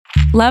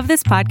Love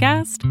this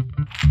podcast?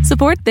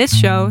 Support this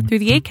show through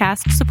the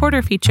Acast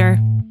supporter feature.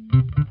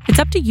 It's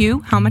up to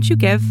you how much you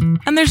give,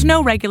 and there's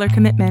no regular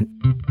commitment.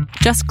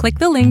 Just click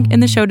the link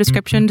in the show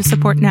description to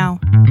support now.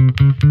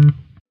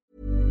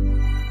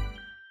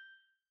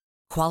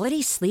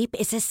 Quality sleep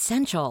is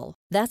essential.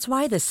 That's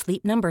why the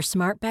Sleep Number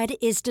Smart Bed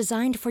is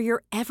designed for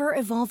your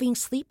ever-evolving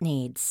sleep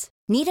needs.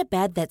 Need a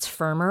bed that's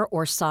firmer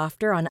or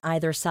softer on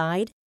either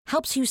side?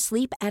 Helps you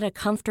sleep at a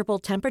comfortable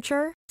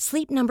temperature?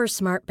 Sleep Number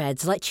Smart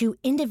Beds let you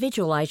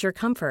individualize your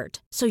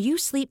comfort, so you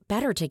sleep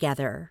better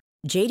together.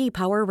 J.D.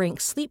 Power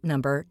ranks Sleep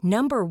Number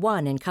number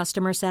 1 in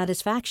customer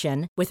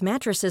satisfaction with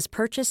mattresses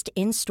purchased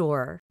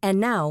in-store. And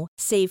now,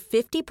 save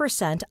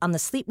 50% on the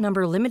Sleep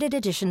Number Limited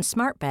Edition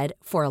Smart Bed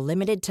for a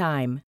limited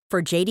time.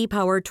 For J.D.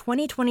 Power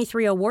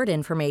 2023 award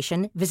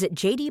information, visit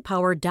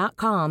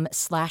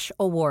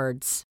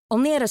jdpower.com/awards.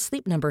 Only at a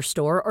Sleep Number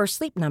store or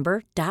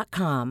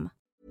sleepnumber.com.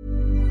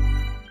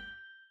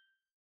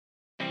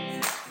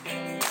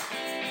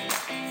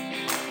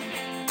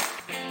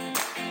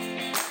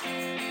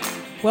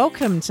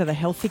 Welcome to the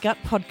Healthy Gut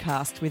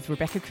Podcast with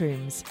Rebecca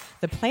Coombs,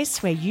 the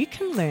place where you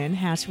can learn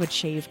how to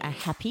achieve a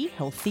happy,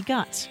 healthy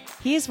gut.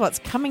 Here's what's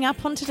coming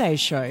up on today's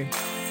show.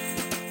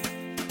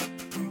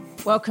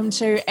 Welcome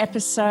to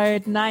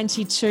episode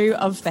 92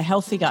 of the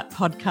Healthy Gut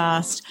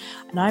Podcast.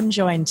 And I'm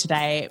joined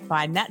today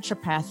by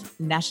naturopath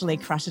Natalie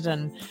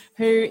Cruttenden,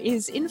 who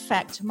is in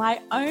fact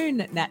my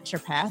own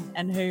naturopath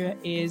and who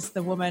is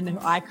the woman who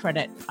I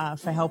credit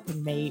for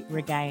helping me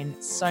regain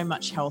so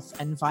much health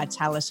and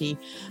vitality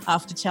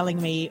after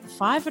telling me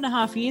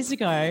 5.5 years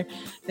ago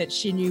that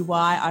she knew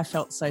why I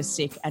felt so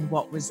sick and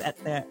what was at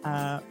the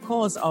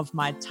cause of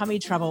my tummy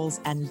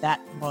troubles, and that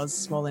was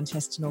small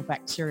intestinal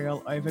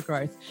bacterial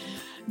overgrowth.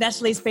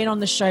 Natalie's been on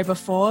the show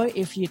before.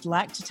 If you'd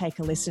like to take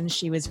a listen,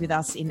 she was with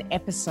us in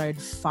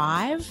episode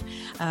 5,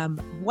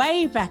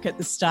 way back at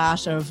the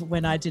start of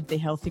when I did the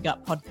Healthy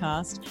Gut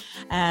podcast.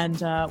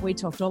 And we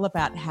talked all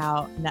about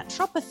how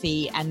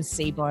naturopathy and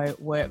SIBO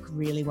work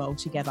really well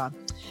together.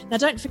 Now,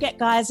 don't forget,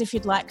 guys, if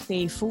you'd like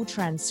the full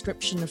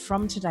transcription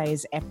from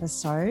today's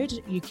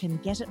episode, you can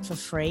get it for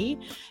free.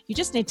 You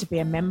just need to be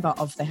a member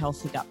of the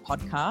Healthy Gut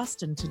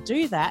podcast. And to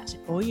do that,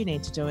 all you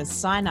need to do is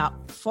sign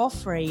up for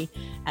free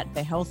at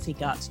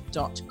thehealthygut.com/podcast.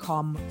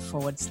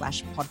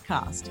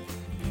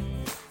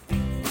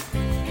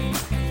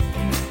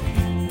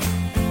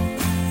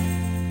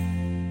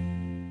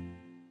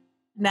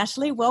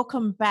 Natalie,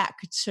 welcome back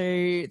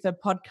to the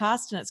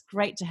podcast, and it's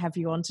great to have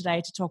you on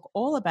today to talk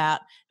all about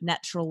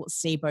natural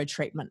SIBO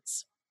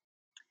treatments.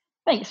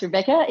 Thanks,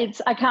 Rebecca.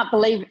 I can't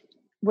believe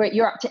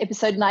you're up to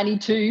episode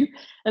 92,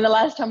 and the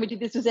last time we did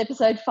this was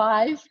episode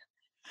 5.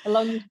 A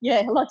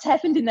lot's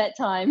happened in that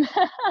time.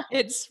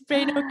 It's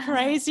been a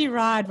crazy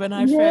ride. When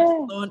I first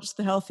launched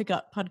the Healthy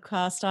Gut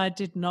podcast, I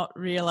did not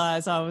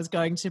realize I was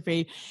going to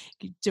be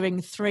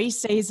doing 3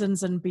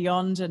 seasons and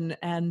beyond,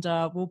 and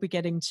we'll be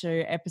getting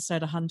to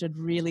episode 100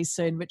 really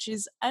soon, which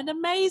is an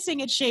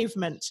amazing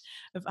achievement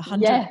of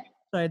 100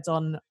 episodes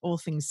on all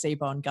things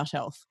SIBO and gut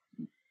health.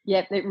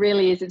 Yep, it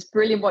really is. It's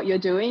brilliant what you're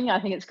doing. I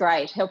think it's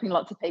great, helping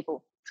lots of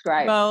people. It's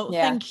great. Well,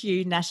 thank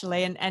you,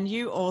 Natalie. And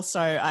you also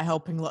are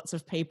helping lots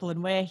of people.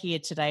 And we're here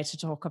today to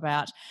talk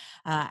about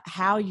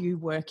how you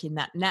work in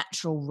that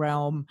natural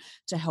realm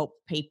to help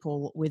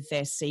people with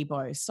their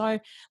SIBO. So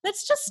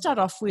let's just start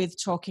off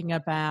with talking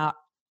about,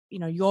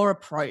 your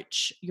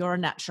approach. You're a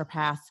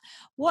naturopath.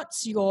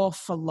 What's your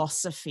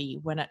philosophy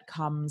when it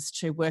comes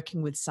to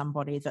working with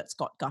somebody that's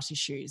got gut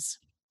issues?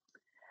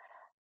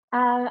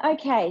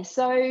 Okay,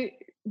 so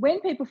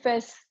when people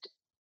first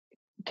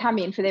come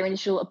in for their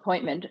initial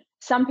appointment,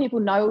 some people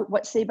know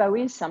what SIBO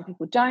is, some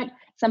people don't.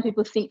 Some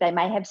people think they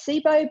may have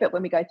SIBO, but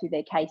when we go through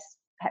their case,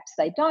 perhaps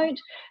they don't.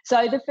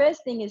 So the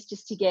first thing is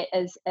just to get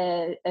as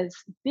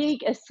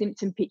big a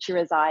symptom picture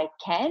as I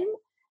can,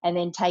 and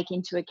then take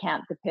into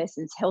account the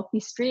person's health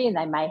history, and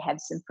they may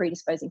have some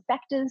predisposing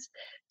factors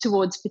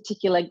towards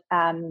particular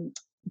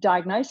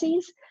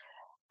diagnoses.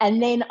 And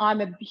then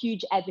I'm a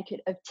huge advocate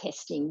of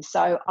testing.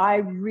 So I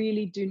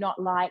really do not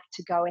like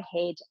to go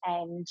ahead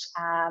and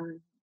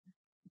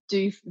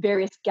do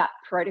various gut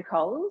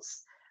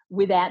protocols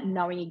without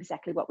knowing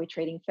exactly what we're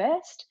treating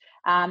first.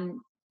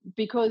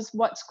 Because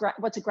what's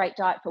a great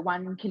diet for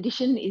one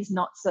condition is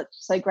not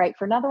so great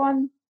for another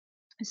one.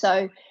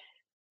 So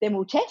then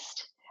we'll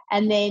test.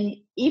 And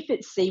then if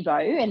it's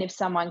SIBO, and if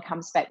someone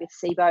comes back with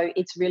SIBO,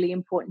 it's really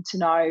important to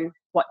know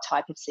what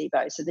type of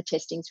SIBO. So the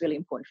testing is really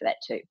important for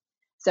that too.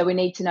 So we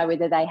need to know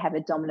whether they have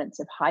a dominance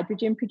of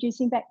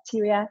hydrogen-producing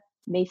bacteria,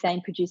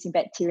 methane-producing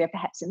bacteria,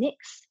 perhaps a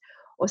mix,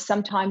 or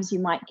sometimes you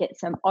might get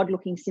some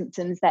odd-looking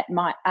symptoms that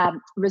might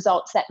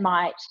results that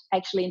might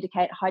actually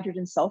indicate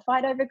hydrogen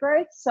sulfide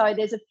overgrowth. So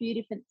there's a few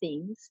different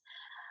things.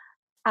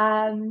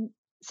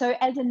 So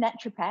as a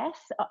naturopath,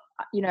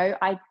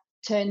 I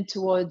turn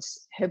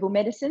towards herbal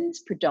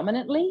medicines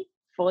predominantly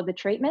for the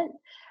treatment.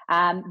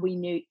 We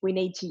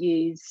need to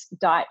use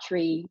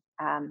dietary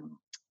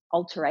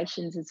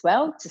alterations as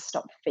well to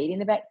stop feeding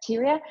the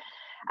bacteria.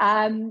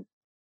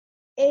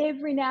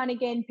 Every now and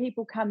again,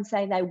 people come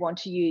saying they want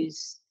to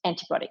use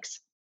antibiotics.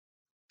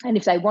 And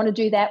if they want to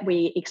do that,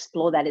 we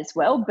explore that as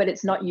well, but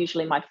it's not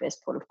usually my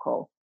first port of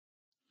call.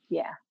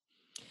 Yeah.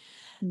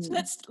 So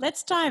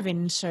let's dive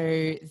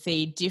into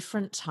the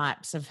different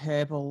types of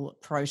herbal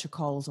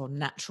protocols or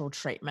natural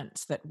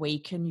treatments that we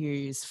can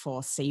use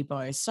for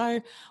SIBO.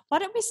 So why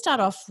don't we start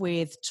off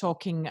with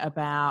talking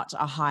about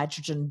a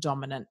hydrogen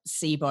dominant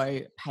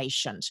SIBO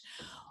patient?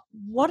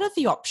 What are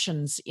the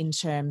options in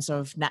terms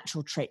of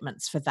natural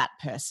treatments for that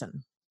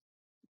person?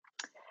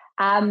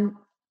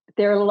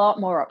 There are a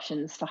lot more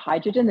options for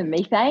hydrogen than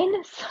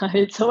methane,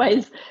 so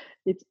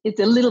it's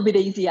a little bit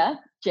easier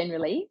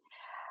generally.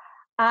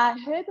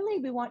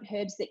 Herbally, we want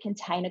herbs that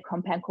contain a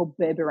compound called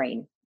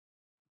berberine.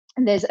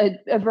 And there's a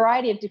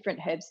variety of different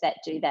herbs that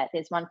do that.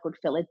 There's one called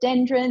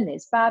philodendron,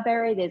 there's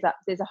barberry,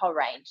 there's a whole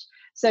range.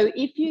 So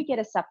if you get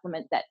a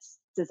supplement that's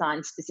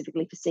designed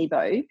specifically for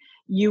SIBO,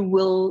 you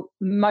will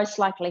most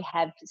likely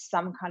have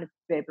some kind of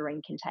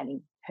berberine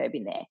containing herb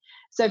in there.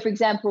 So for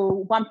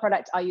example, one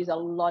product I use a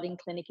lot in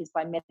clinic is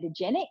by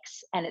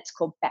Metagenics, and it's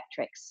called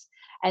Bactrix.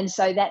 And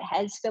so that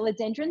has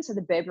philodendron, so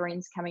the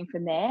berberine's coming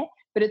from there,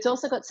 but it's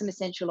also got some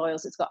essential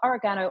oils. It's got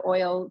oregano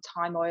oil,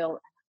 thyme oil,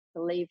 I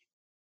believe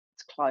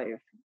it's clove.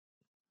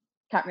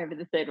 Can't remember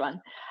the third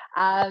one.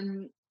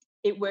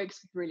 It works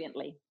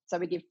brilliantly. So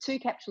we give 2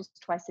 capsules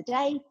twice a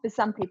day. For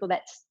some people,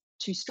 that's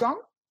too strong,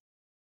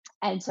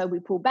 and so we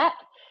pull back.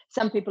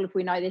 Some people, if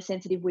we know they're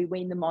sensitive, we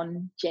wean them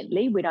on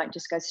gently. We don't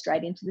just go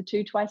straight into the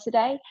 2 twice a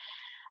day.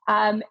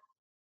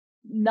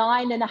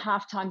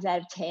 9.5 times out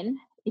of 10,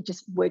 it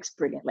just works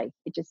brilliantly.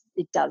 It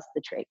does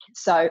the trick.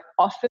 So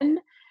often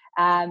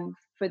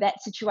for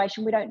that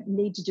situation, we don't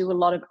need to do a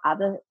lot of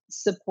other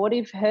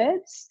supportive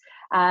herbs.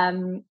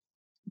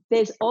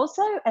 There's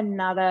also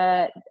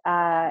another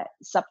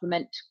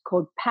supplement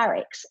called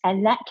Parix,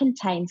 and that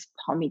contains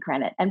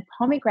pomegranate, and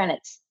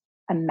pomegranate's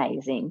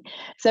amazing.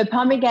 So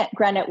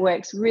pomegranate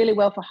works really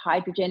well for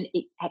hydrogen.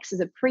 It acts as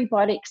a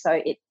prebiotic, so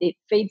it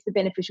feeds the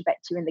beneficial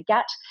bacteria in the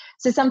gut.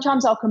 So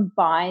sometimes I'll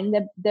combine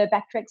the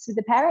Bactrix with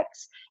the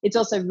Parix. It's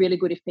also really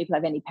good if people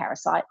have any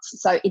parasites.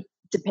 So it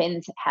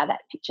depends how that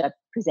picture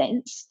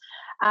presents.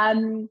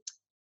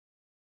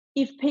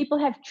 If people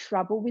have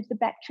trouble with the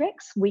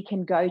Bactrix, we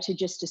can go to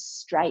just a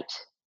straight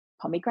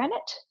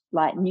pomegranate,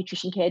 like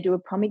Nutrition Care do a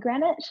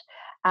pomegranate.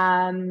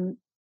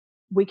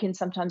 We can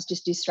sometimes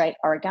just do straight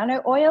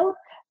oregano oil,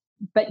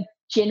 but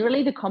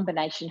generally the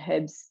combination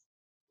herbs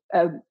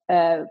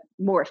are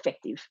more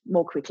effective,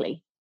 more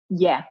quickly.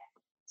 Yeah.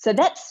 So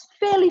that's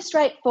fairly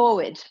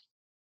straightforward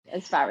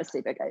as far as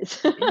SIBO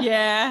goes.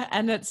 Yeah,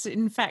 and it's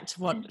in fact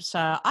what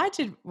I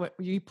did, what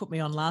you put me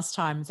on last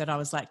time, that I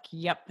was like,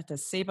 yep, the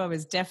SIBO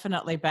is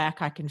definitely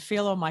back. I can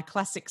feel all my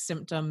classic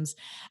symptoms,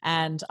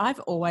 and I've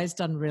always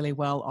done really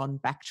well on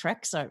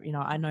Bactrix. So,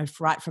 I know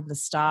right from the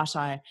start,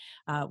 I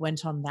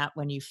went on that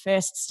when you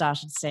first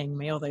started seeing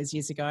me all those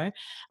years ago,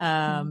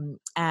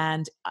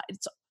 and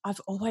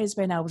I've always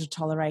been able to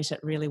tolerate it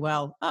really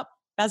well. Oh,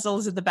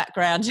 Basil's in the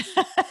background.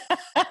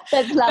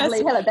 That's lovely.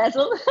 Hello,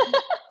 Basil.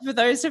 For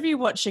those of you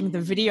watching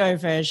the video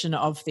version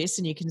of this,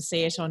 and you can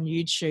see it on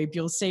YouTube,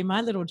 you'll see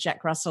my little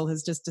Jack Russell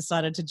has just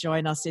decided to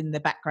join us in the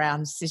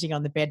background, sitting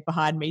on the bed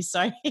behind me.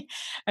 So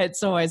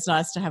it's always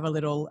nice to have a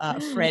little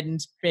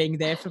friend being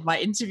there for my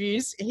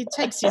interviews. He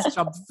takes his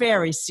job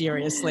very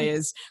seriously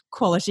as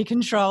quality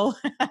control.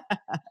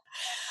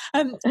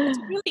 It's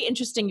a really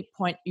interesting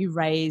point you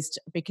raised,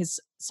 because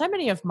so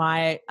many of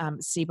my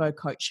SIBO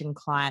coaching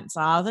clients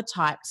are the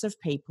types of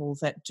people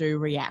that do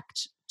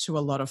react to a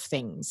lot of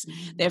things.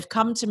 They've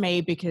come to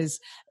me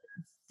because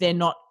they're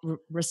not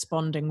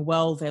responding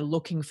well. They're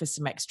looking for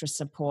some extra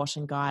support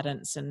and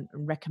guidance and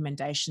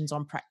recommendations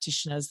on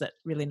practitioners that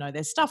really know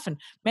their stuff. And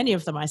many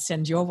of them I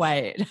send your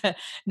way,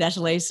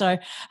 Natalie. So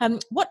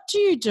what do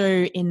you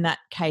do in that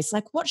case?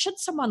 Like, what should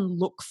someone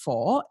look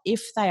for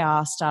if they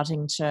are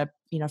starting to,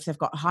 if they've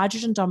got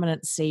hydrogen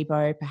dominant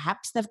SIBO,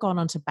 perhaps they've gone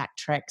onto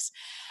Bactrix,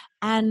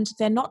 and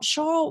they're not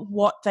sure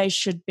what they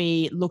should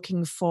be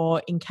looking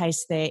for in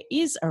case there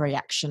is a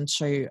reaction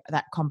to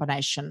that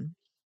combination?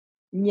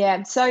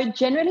 Yeah, so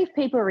generally if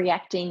people are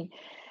reacting,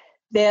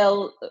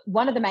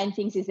 one of the main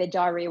things is their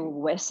diarrhea will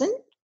worsen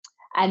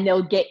and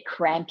they'll get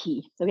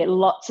crampy. They'll get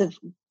lots of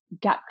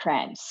gut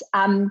cramps.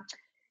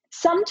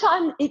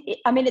 Sometimes,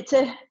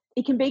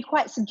 it can be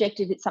quite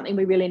subjective. It's something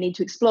we really need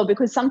to explore,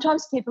 because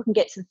sometimes people can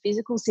get some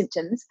physical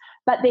symptoms,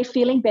 but they're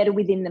feeling better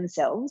within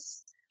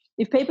themselves.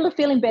 If people are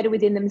feeling better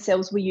within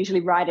themselves, we usually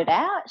write it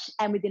out,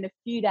 and within a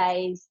few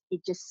days,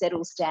 it just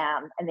settles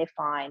down and they're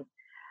fine.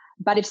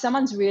 But if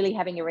someone's really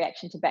having a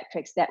reaction to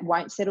Bactrix, that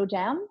won't settle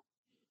down.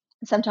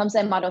 Sometimes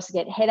they might also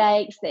get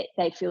headaches,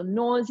 they feel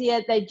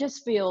nausea, they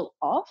just feel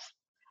off.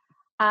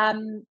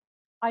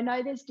 I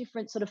know there's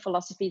different sort of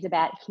philosophies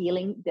about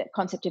healing, the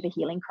concept of a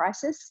healing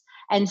crisis,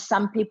 and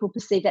some people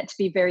perceive that to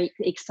be very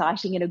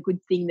exciting and a good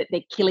thing, that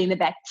they're killing the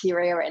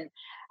bacteria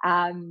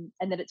and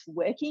that it's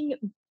working.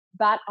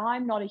 But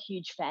I'm not a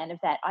huge fan of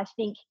that. I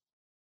think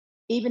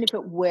even if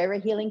it were a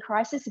healing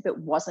crisis, if it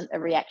wasn't a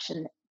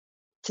reaction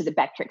to the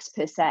Bactrix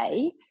per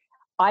se,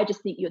 I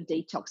just think your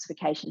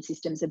detoxification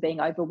systems are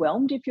being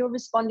overwhelmed if you're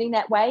responding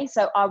that way.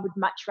 So I would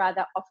much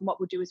rather, often what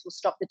we'll do is we'll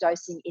stop the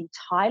dosing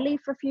entirely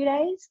for a few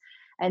days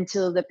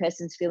until the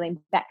person's feeling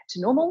back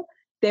to normal.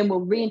 Then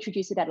we'll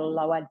reintroduce it at a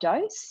lower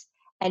dose.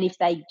 And if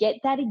they get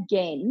that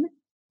again,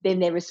 then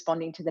they're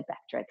responding to the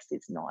Bactrex.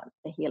 It's not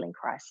a healing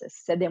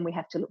crisis. So then we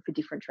have to look for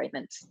different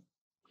treatments.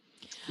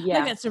 I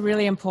think that's a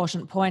really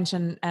important point,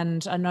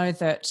 and I know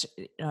that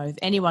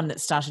anyone that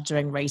started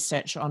doing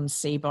research on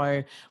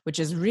SIBO, which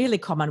is really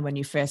common when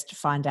you first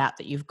find out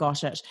that you've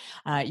got it,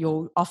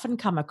 you'll often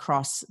come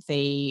across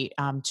the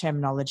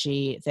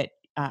terminology that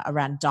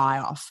around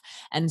die-off,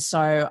 and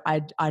so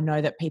I know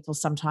that people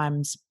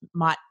sometimes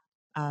might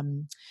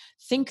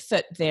think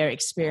that they're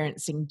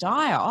experiencing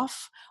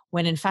die-off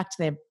when in fact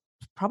they're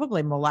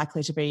probably more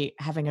likely to be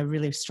having a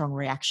really strong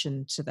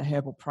reaction to the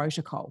herbal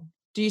protocol.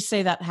 Do you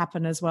see that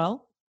happen as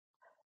well?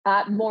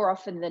 More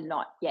often than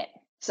not, yeah.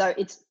 So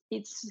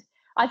it's.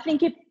 I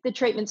think if the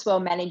treatment's well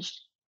managed,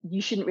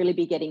 you shouldn't really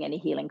be getting any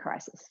healing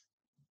crisis.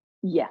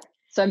 Yeah.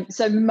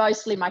 So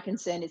mostly my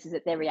concern is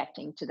that they're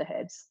reacting to the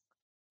herbs.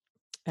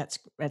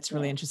 That's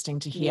really interesting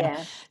to hear.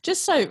 Yeah.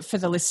 Just so for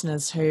the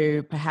listeners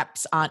who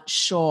perhaps aren't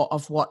sure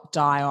of what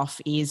die-off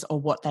is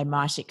or what they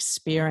might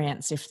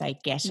experience if they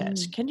get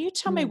it, can you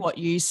tell me what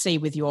you see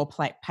with your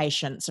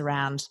patients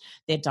around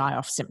their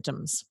die-off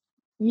symptoms?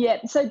 Yeah,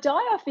 so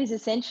die-off is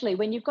essentially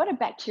when you've got a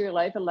bacterial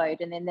overload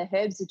and then the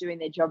herbs are doing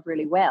their job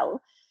really well,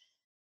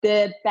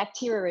 the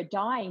bacteria are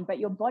dying, but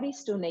your body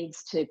still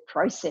needs to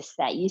process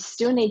that. You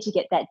still need to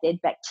get that dead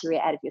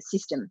bacteria out of your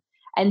system.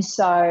 And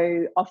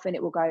so often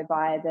it will go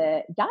via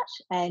the gut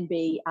and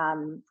be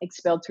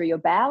expelled through your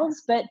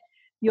bowels, but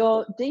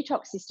your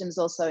detox systems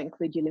also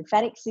include your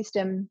lymphatic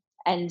system.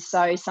 And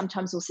so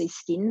sometimes we'll see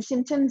skin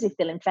symptoms if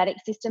the lymphatic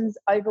system's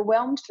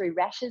overwhelmed through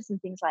rashes and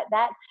things like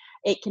that.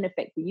 It can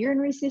affect the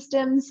urinary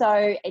system, so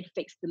it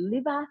affects the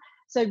liver.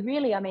 So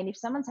really, I mean, if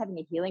someone's having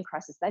a healing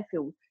crisis, they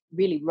feel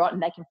really rotten.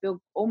 They can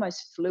feel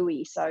almost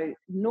fluey. So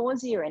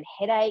nausea and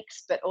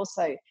headaches, but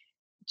also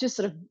just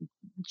sort of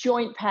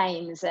joint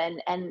pains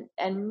and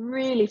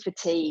really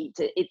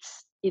fatigued.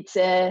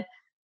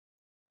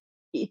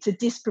 It's a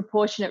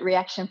disproportionate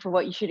reaction for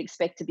what you should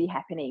expect to be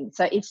happening.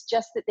 So it's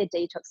just that their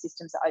detox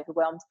systems are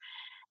overwhelmed.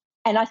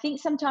 And I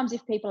think sometimes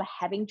if people are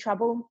having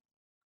trouble,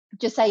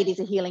 just say it is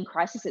a healing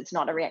crisis, it's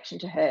not a reaction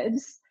to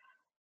herbs,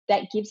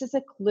 that gives us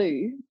a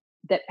clue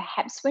that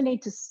perhaps we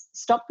need to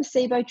stop the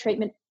SIBO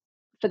treatment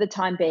for the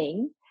time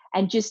being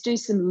and just do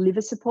some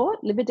liver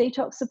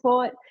detox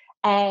support,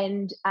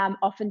 and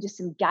often just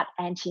some gut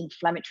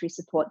anti-inflammatory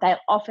support. They'll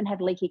often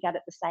have leaky gut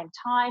at the same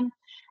time.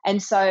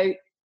 And so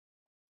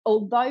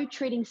although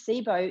treating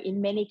SIBO in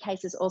many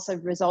cases also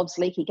resolves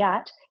leaky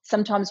gut,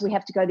 sometimes we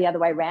have to go the other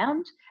way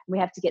around. We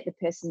have to get the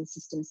person's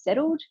system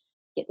settled,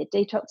 get their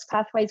detox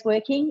pathways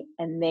working,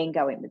 and then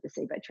go in with the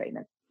SIBO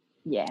treatment.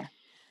 Yeah.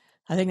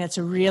 I think that's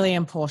a really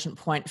important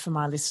point for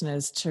my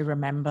listeners to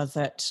remember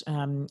that,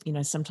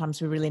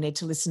 sometimes we really need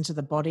to listen to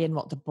the body and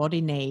what the body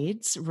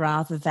needs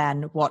rather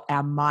than what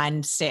our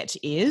mindset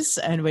is.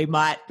 And we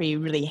might be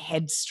really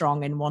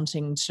headstrong in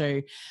wanting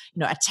to,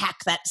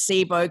 attack that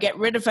SIBO, get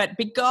rid of it,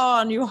 be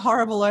gone, you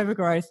horrible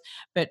overgrowth.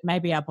 But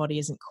maybe our body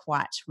isn't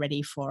quite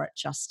ready for it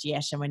just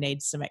yet and we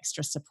need some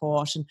extra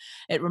support. And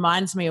it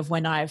reminds me of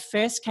when I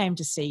first came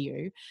to see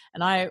you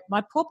and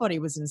my poor body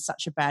was in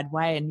such a bad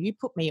way, and you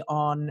put me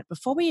on,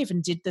 before we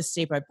even did the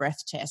SIBO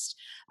breath test,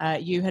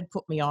 you had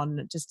put me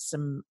on just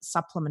some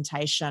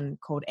supplementation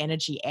called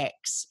Energy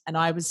X, and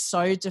I was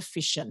so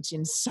deficient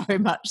in so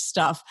much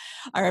stuff.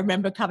 I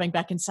remember coming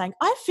back and saying,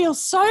 I feel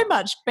so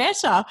much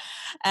better.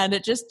 And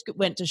it just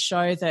went to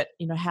show that,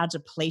 how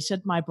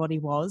depleted my body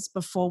was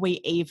before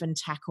we even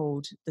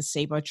tackled the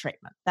SIBO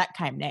treatment. That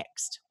came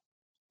next.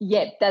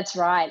 Yeah, that's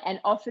right. And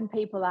often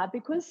people are,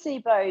 because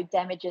SIBO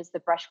damages the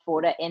brush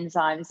border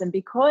enzymes, and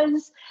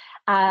because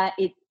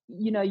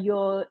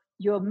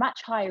you're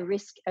much higher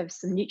risk of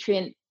some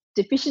nutrient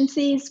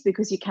deficiencies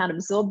because you can't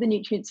absorb the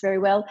nutrients very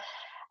well.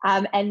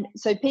 And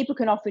so people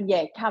can often,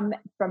 come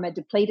from a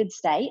depleted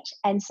state,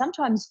 and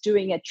sometimes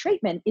doing a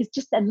treatment is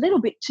just a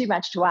little bit too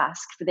much to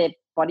ask for their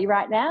body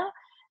right now.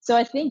 So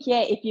I think,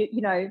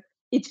 if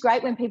it's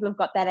great when people have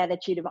got that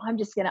attitude of, I'm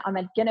going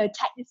to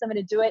attack this, I'm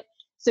going to do it.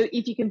 So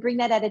if you can bring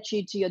that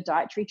attitude to your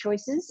dietary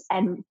choices,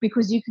 and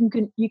because you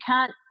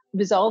can't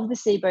resolve the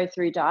SIBO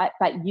through diet,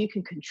 but you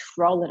can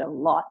control it a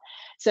lot.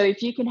 So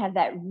if you can have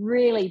that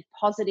really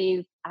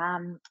positive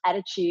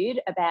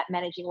attitude about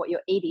managing what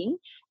you're eating,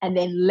 and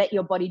then let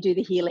your body do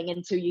the healing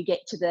until you get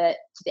to the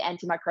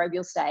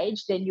antimicrobial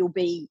stage, then you'll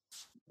be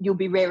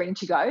raring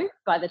to go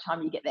by the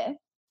time you get there.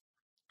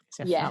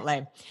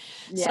 Definitely.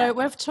 Yeah. So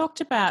we've talked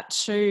about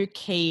two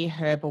key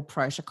herbal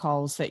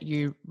protocols that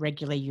you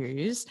regularly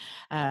use,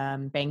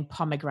 being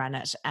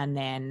pomegranate and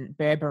then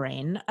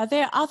berberine. Are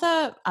there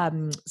other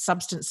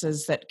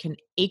substances that can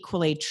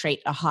equally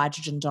treat a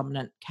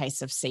hydrogen-dominant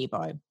case of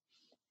SIBO?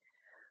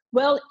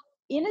 Well,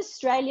 in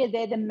Australia,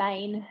 they're the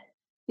main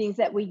things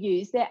that we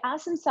use. There are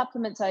some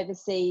supplements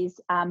overseas,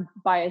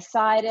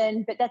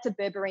 biocidin, but that's a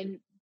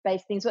berberine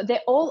based things, but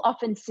they're all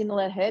often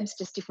similar herbs,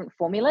 just different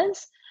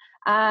formulas.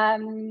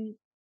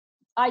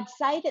 I'd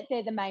say that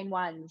they're the main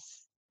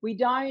ones. We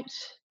don't,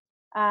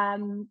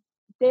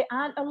 there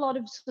aren't a lot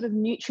of sort of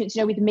nutrients,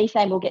 with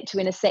methane we'll get to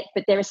in a sec,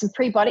 but there are some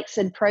prebiotics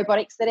and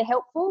probiotics that are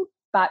helpful,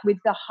 but with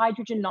the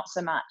hydrogen, not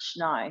so much,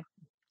 no.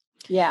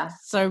 Yeah.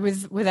 So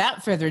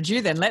without further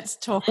ado, then let's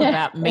talk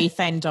about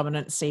methane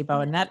dominant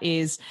SIBO, and that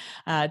is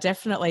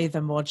definitely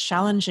the more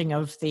challenging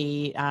of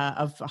the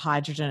of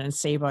hydrogen and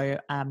SIBO.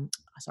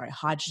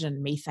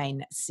 Hydrogen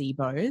methane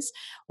SIBOs,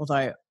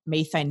 although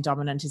methane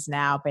dominant is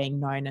now being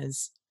known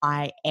as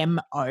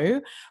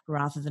IMO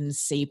rather than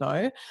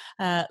SIBO.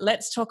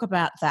 Let's talk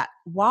about that.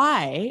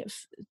 Why,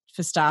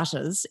 for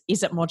starters,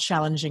 is it more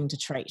challenging to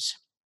treat?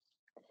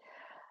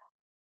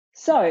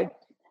 So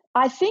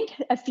I think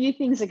a few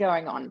things are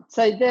going on.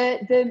 So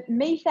the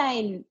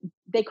methane,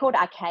 they're called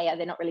archaea.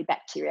 They're not really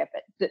bacteria,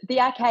 but the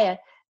archaea,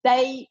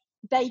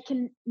 they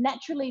can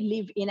naturally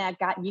live in our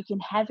gut. You can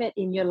have it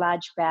in your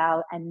large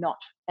bowel and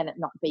it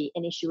not be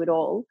an issue at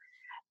all.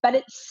 But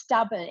it's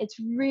stubborn. It's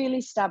really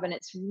stubborn.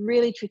 It's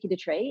really tricky to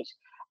treat.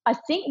 I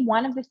think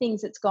one of the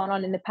things that's gone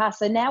on in the past,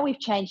 so now we've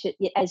changed it,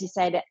 as you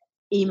say, to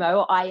IMO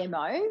or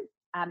IMO,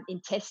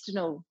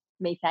 intestinal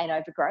methane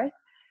overgrowth,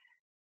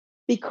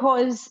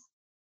 because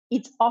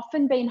it's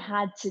often been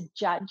hard to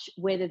judge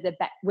whether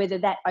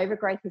that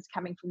overgrowth is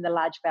coming from the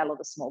large bowel or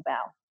the small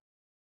bowel.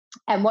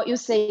 And what you'll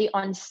see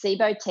on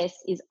SIBO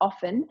tests is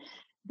often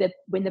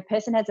when the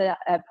person has a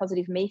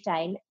positive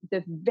methane,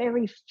 the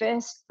very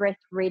first breath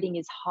reading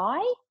is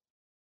high,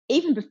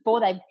 even before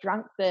they've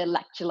drunk the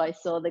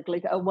lactulose or the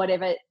glucose or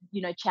whatever,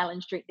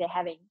 challenge drink they're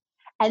having.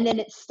 And then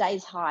it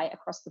stays high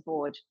across the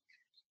board.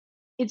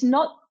 It's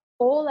not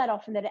all that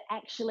often that it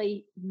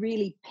actually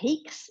really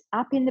peaks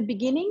up in the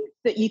beginning,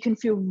 that you can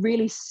feel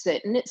really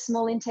certain it's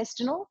small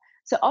intestinal.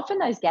 So often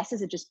those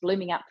gases are just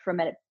blooming up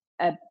from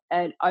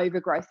an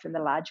overgrowth from the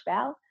large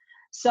bowel.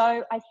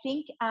 So I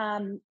think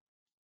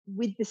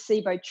with the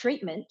SIBO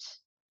treatment,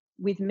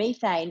 with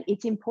methane,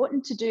 it's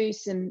important to do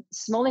some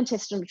small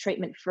intestinal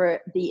treatment for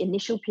the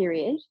initial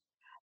period,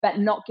 but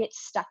not get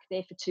stuck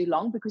there for too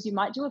long, because you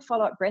might do a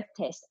follow-up breath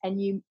test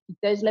and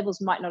those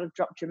levels might not have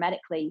dropped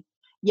dramatically,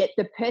 yet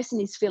the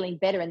person is feeling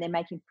better and they're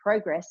making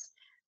progress.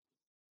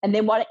 And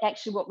then what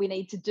we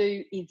need to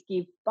do is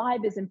give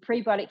fibers and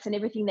prebiotics and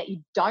everything that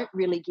you don't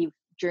really give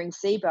during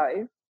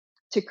SIBO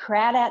to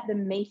crowd out the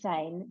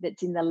methane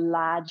that's in the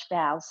large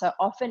bowel. So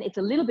often it's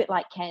a little bit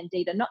like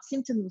candida, not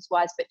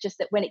symptoms-wise, but just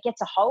that when it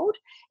gets a hold,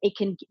 it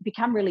can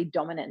become really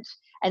dominant.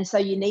 And so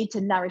you need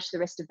to nourish the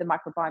rest of the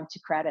microbiome to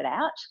crowd it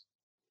out.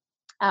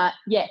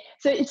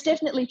 So it's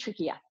definitely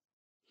trickier.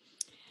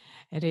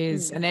 It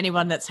is. And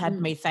anyone that's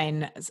had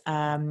methane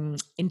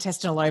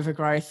intestinal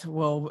overgrowth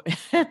will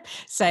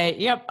say,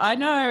 yep, I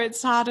know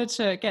it's harder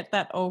to get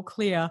that all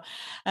clear.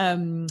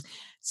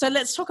 So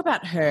let's talk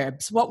about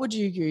herbs. What would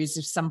you use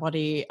if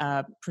somebody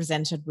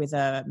presented with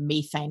a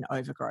methane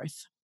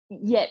overgrowth?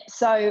 Yeah,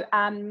 so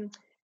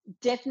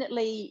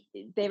definitely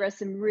there are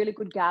some really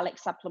good garlic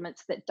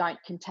supplements that don't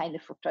contain the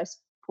fructose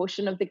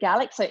portion of the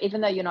garlic. So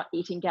even though you're not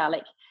eating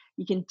garlic,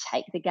 you can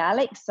take the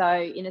garlic.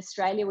 So in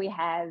Australia, we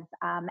have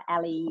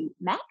Ali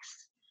Max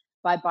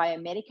by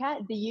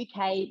Biomedica. The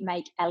UK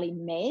make Ali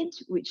Med,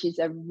 which is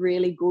a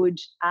really good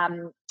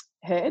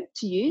herb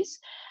to use.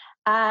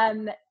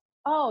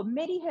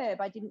 MediHerb,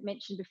 I didn't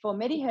mention before.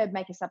 MediHerb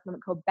make a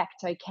supplement called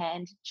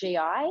Bactocand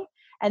GI,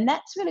 and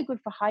that's really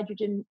good for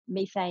hydrogen,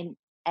 methane,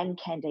 and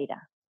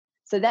candida.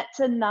 So that's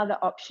another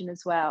option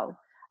as well.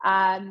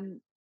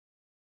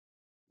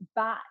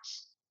 But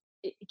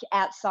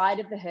outside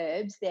of the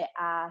herbs, there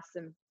are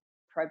some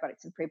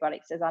probiotics and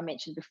prebiotics, as I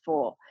mentioned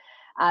before.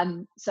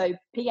 So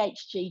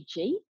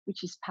PHGG,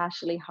 which is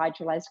partially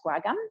hydrolyzed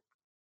guar gum,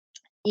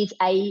 is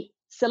a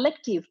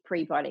selective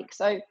prebiotic.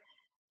 So,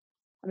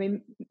 I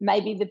mean,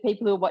 maybe the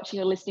people who are watching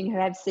or listening who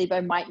have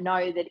SIBO might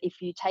know that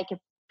if you take a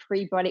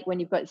prebiotic when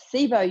you've got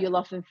SIBO, you'll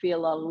often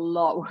feel a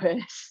lot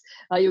worse.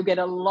 You'll get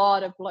a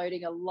lot of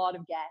bloating, a lot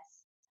of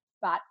gas.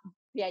 But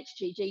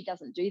PHGG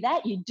doesn't do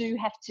that. You do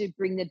have to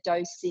bring the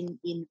dose in.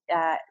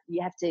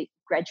 You have to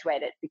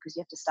graduate it, because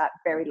you have to start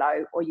very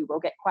low or you will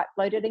get quite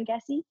bloated and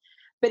gassy.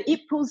 But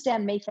it pulls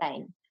down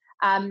methane.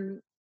 And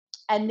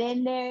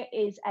then there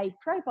is a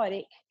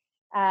probiotic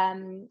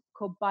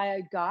called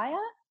BioGaia.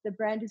 The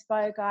brand is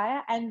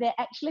BioGaia, and they're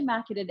actually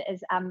marketed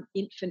as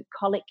infant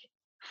colic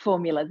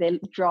formula. They're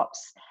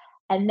drops,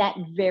 and that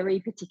very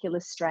particular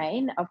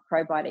strain of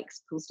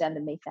probiotics pulls down the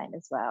methane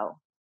as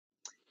well.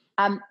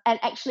 And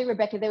actually,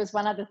 Rebecca, there was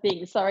one other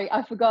thing. Sorry,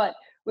 I forgot.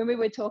 When we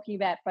were talking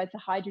about both the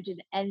hydrogen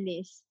and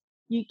this,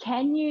 you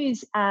can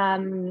use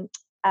biofilm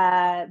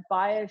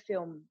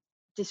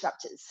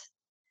disruptors.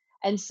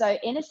 And so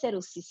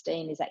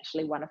N-acetylcysteine is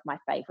actually one of my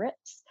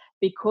favorites,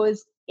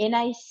 because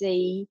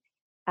NAC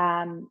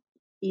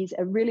is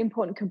a really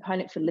important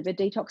component for liver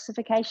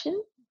detoxification,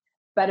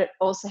 but it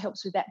also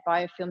helps with that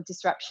biofilm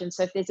disruption.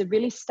 So if there's a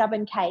really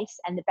stubborn case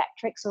and the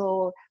Bactrex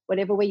or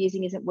whatever we're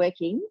using isn't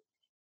working,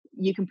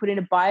 you can put in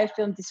a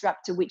biofilm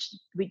disruptor which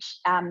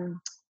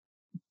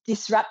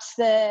disrupts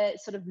the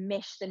sort of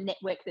mesh, the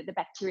network that the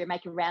bacteria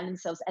make around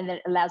themselves, and then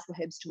it allows the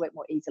herbs to work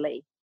more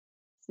easily.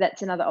 So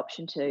that's another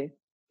option too.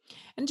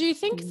 And do you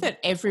think that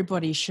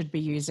everybody should be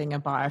using a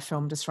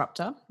biofilm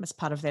disruptor as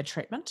part of their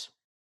treatment?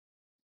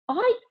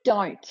 I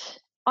don't.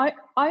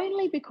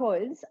 Only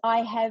because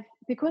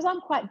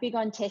I'm quite big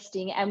on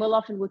testing, and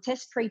we'll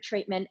test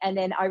pre-treatment, and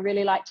then I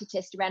really like to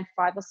test around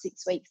 5 or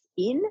 6 weeks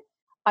in.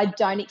 I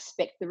don't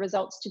expect the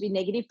results to be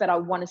negative, but I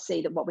want to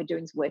see that what we're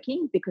doing is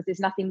working, because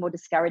there's nothing more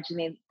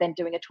discouraging than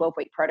doing a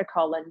 12-week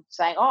protocol and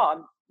saying,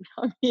 oh,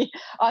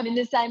 I'm in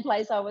the same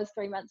place I was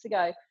 3 months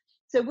ago.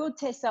 So we'll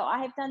test. So I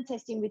have done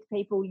testing with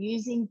people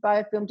using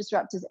biofilm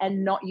disruptors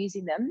and not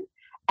using them,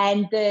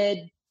 and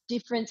the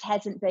difference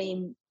hasn't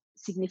been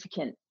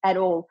significant at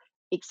all,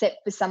 except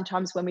for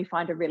sometimes when we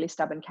find a really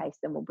stubborn case,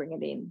 then we'll bring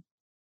it in.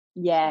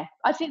 Yeah,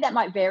 I think that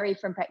might vary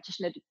from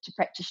practitioner to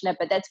practitioner,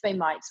 but that's been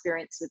my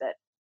experience with it.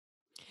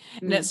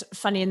 And it's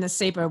funny, in the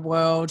SIBO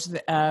world,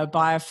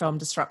 biofilm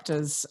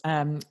disruptors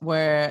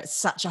were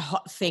such a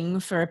hot thing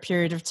for a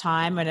period of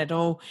time, and it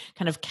all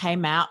kind of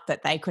came out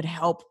that they could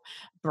help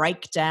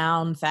break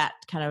down that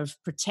kind of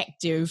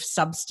protective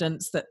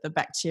substance that the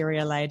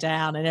bacteria lay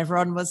down. And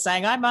everyone was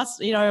saying,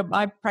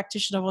 my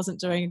practitioner wasn't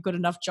doing a good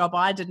enough job.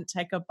 I didn't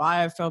take a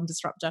biofilm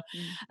disruptor.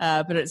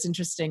 But it's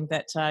interesting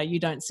that you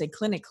don't see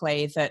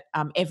clinically that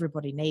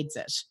everybody needs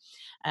it.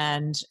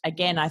 And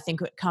again, I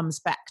think it comes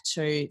back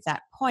to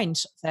that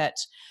point that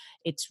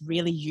it's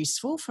really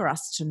useful for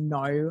us to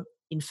know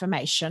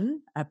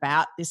information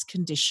about this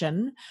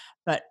condition,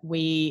 but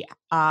we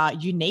are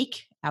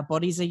unique. Our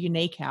bodies are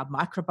unique. Our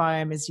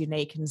microbiome is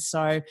unique. And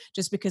so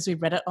just because we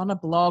read it on a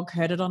blog,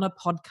 heard it on a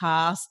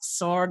podcast,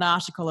 saw an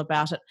article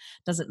about it,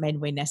 doesn't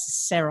mean we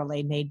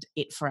necessarily need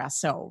it for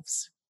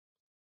ourselves.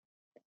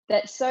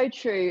 That's so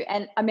true.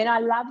 And I mean, I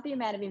love the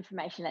amount of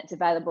information that's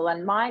available.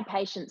 And my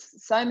patients,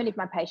 so many of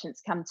my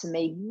patients come to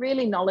me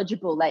really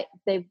knowledgeable.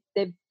 They've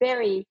done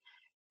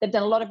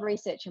a lot of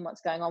research in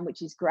what's going on,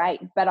 which is great.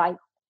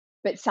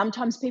 But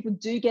sometimes people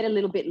do get a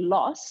little bit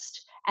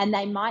lost, and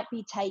they might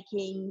be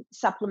taking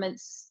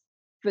supplements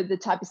for the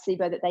type of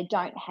SIBO that they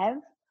don't have,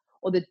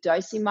 or the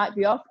dosing might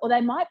be off, or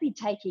they might be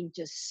taking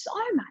just so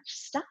much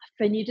stuff.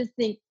 And you just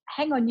think,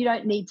 hang on, you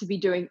don't need to be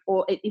doing,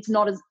 or it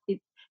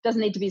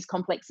doesn't need to be as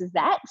complex as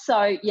that.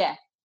 So yeah,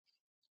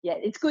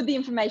 it's good the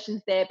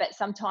information's there, but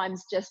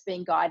sometimes just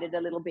being guided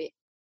a little bit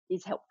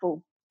is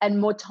helpful and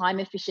more time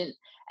efficient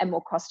and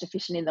more cost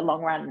efficient in the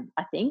long run,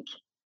 I think.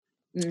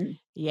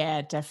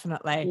 Yeah,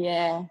 definitely.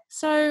 Yeah.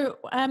 So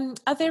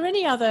are there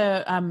any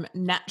other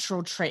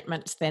natural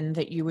treatments then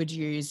that you would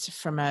use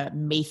from a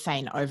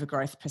methane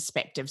overgrowth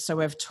perspective? So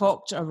we've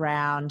talked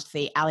around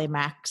the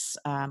Alimax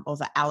or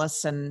the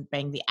allicin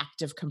being the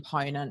active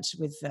component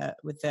with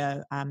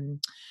the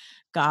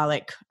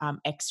garlic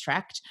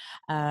extract,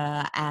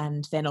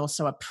 and then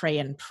also a pre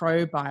and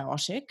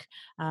probiotic.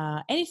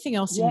 Anything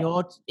else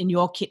in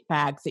your kit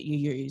bag that you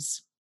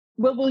use?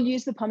 Well, we'll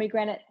use the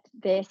pomegranate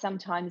there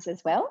sometimes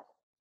as well.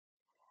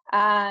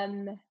 I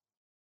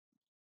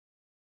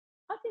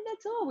think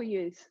that's all we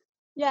use.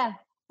 Yeah.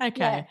 Okay.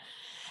 Yeah.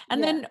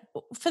 And then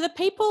for the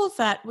people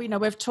that,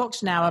 we've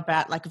talked now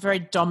about like a very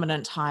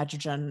dominant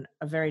hydrogen,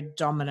 a very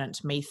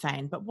dominant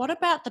methane, but what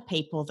about the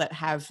people that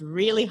have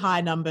really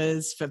high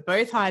numbers for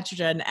both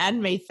hydrogen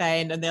and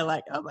methane, and they're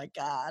like, oh my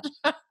God,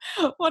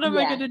 what am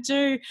I going to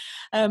do?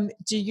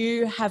 Do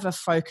you have a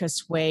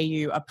focus where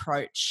you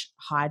approach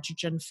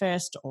hydrogen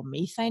first or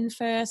methane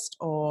first,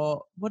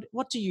 or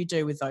what do you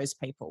do with those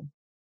people?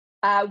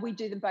 We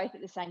do them both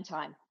at the same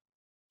time.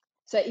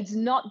 So it's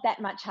not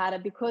that much harder,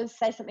 because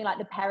say something like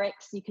the Parex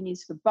you can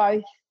use for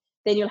both,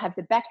 then you'll have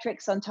the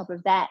Bactrix on top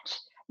of that,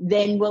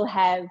 then we'll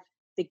have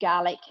the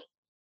garlic,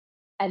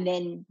 and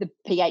then the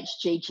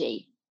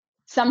PHGG.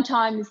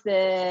 Sometimes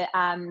the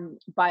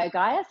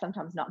BioGaia,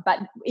 sometimes not. But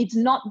it's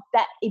not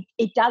that,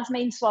 it does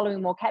mean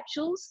swallowing more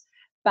capsules,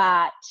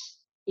 but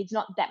it's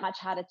not that much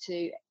harder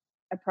to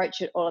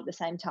approach it all at the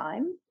same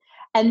time.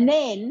 And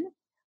then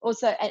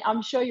also, and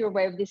I'm sure you're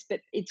aware of this, but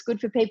it's good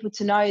for people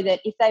to know that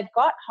if they've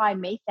got high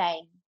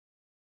methane,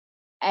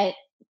 and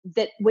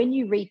that when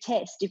you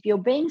retest, if you're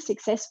being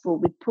successful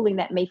with pulling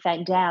that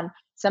methane down,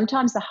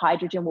 sometimes the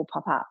hydrogen will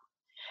pop up.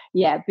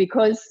 Yeah,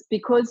 because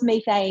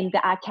methane,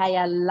 the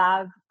archaea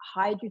love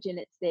hydrogen,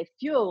 it's their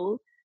fuel,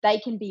 they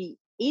can be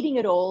eating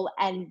it all,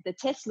 and the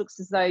test looks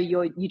as though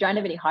you don't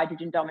have any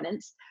hydrogen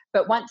dominance.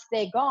 But once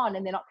they're gone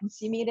and they're not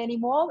consuming it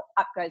anymore,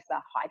 up goes the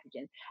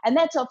hydrogen. And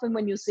that's often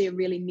when you'll see a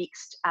really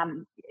mixed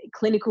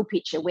clinical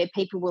picture, where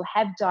people will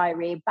have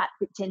diarrhea but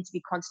tend to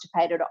be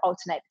constipated or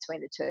alternate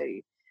between the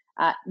two.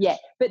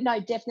 But no,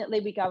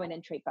 definitely we go in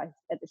and treat both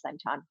at the same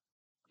time.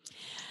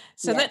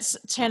 So let's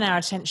turn our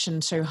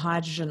attention to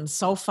hydrogen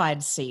sulfide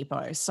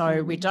SIBO.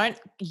 So we don't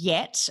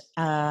yet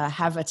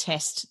have a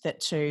test that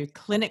to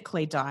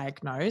clinically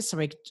diagnose.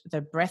 So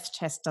the breath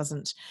test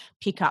doesn't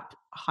pick up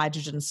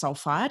hydrogen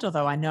sulfide,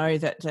 although I know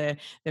that the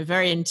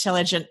very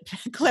intelligent,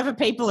 clever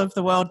people of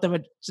the world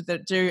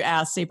that do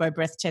our SIBO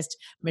breath test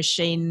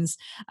machines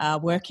are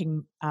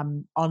working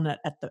on it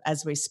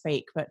as we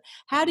speak. But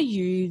how do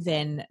you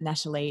then,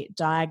 Natalie,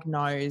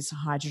 diagnose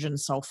hydrogen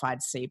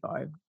sulfide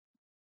SIBO?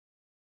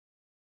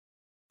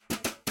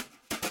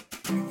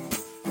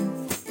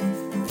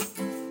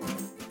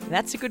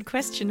 That's a good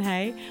question,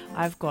 hey?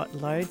 I've got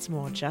loads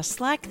more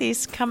just like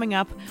this coming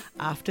up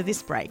after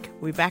this break.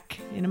 We'll be back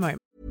in a moment.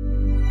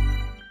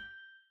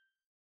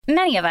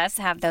 Many of us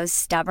have those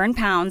stubborn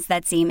pounds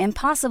that seem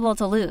impossible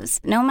to lose,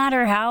 no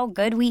matter how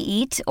good we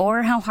eat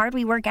or how hard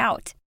we work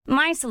out.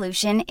 My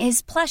solution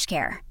is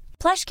PlushCare.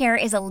 PlushCare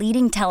is a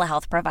leading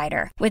telehealth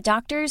provider with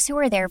doctors who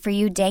are there for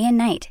you day and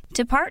night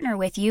to partner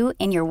with you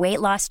in your weight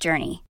loss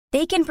journey.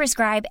 They can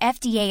prescribe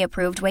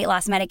FDA-approved weight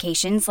loss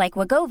medications like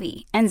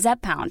Wegovy and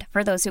Zepbound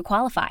for those who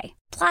qualify.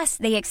 Plus,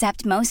 they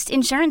accept most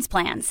insurance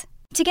plans.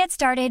 To get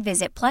started,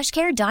 visit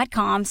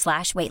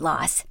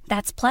plushcare.com/weightloss.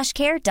 That's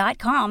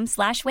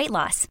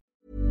plushcare.com/weightloss.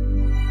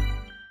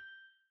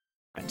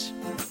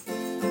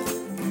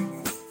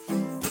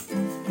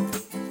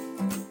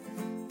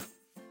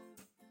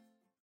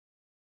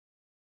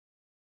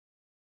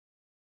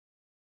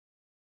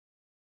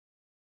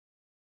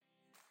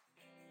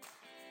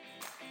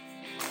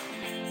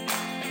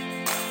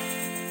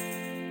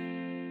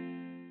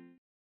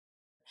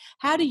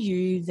 How do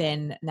you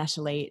then,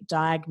 Natalie,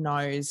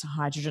 diagnose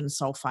hydrogen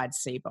sulfide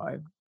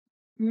SIBO?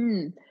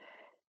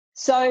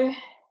 So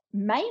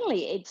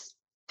mainly it's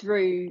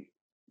through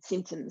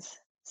symptoms.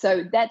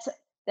 So that's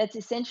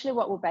essentially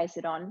what we'll base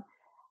it on.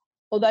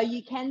 Although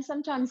you can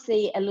sometimes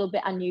see a little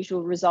bit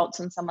unusual results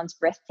on someone's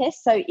breath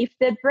test. So if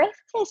the breath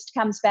test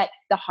comes back,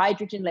 the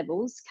hydrogen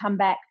levels come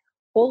back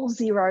all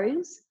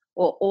zeros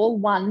or all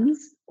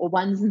ones or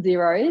ones and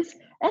zeros,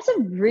 that's a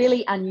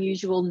really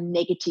unusual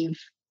negative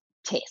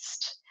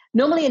test.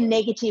 Normally a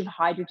negative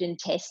hydrogen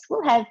test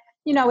will have,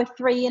 a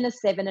 3 and a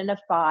 7 and a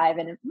 5,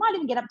 and it might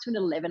even get up to an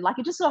 11. Like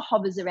it just sort of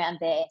hovers around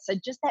there. So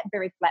just that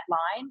very flat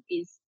line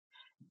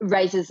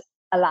rings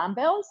alarm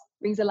bells.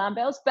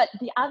 But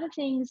the other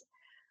things,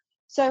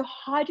 so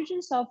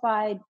hydrogen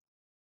sulfide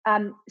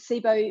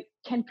SIBO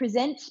can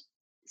present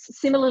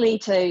similarly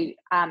to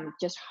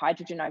just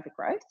hydrogen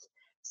overgrowth.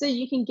 So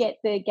you can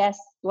get the gas,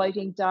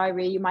 bloating,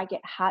 diarrhea, you might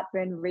get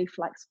heartburn,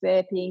 reflux,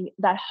 burping,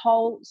 that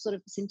whole sort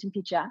of symptom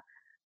picture.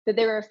 But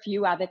there are a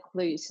few other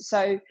clues.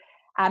 So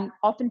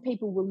often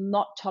people will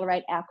not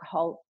tolerate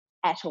alcohol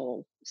at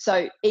all.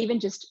 So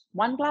even just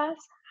one glass,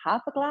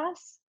 half a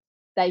glass,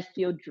 they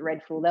feel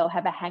dreadful. They'll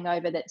have a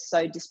hangover that's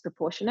so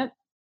disproportionate.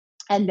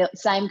 And the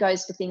same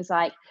goes for things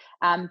like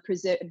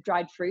preserved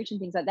dried fruit and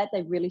things like that.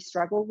 They really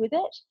struggle with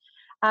it.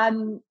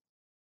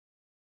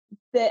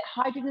 The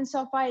hydrogen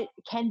sulfide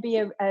can be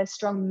a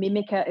strong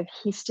mimicker of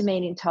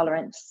histamine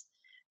intolerance.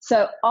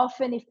 So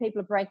often if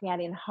people are breaking out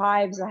in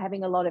hives or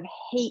having a lot of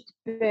heat,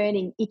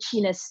 burning,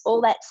 itchiness,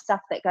 all that stuff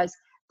that goes,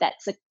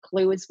 that's a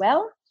clue as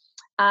well.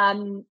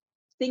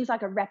 Things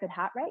like a rapid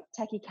heart rate,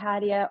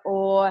 tachycardia,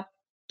 or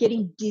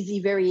getting dizzy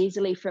very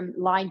easily from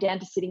lying down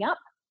to sitting up.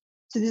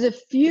 So there's a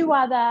few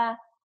other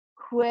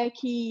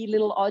quirky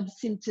little odd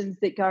symptoms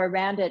that go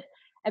around it.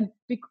 And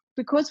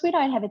because we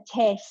don't have a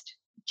test,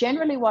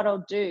 generally what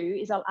I'll do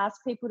is I'll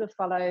ask people to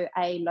follow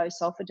a low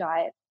sulfur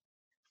diet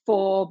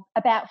for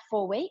about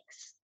 4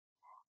 weeks.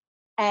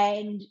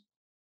 And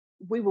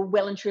we will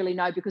well and truly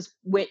know, because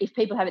if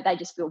people have it, they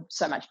just feel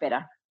so much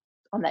better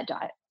on that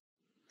diet.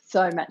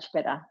 So much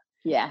better.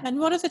 Yeah. And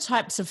what are the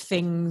types of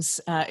things,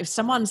 if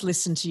someone's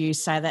listened to you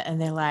say that and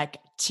they're like,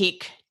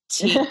 tick,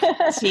 tick,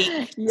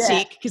 tick, Yeah.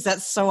 tick, because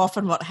that's so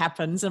often what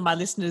happens. And my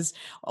listeners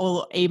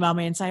all email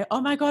me and say,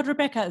 oh my God,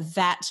 Rebecca,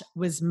 that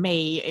was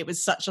me. It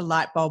was such a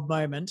light bulb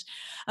moment.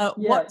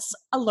 What's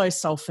a low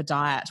sulfur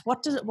diet?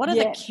 What are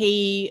the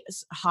key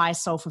high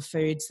sulfur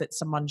foods that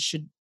someone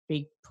should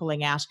be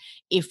pulling out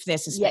if they're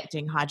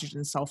suspecting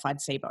hydrogen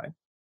sulfide SIBO?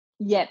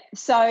 Yeah.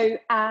 So,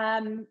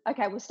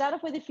 okay, we'll start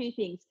off with a few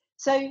things.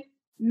 So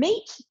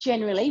meat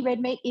generally, red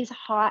meat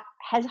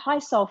has high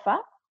sulfur,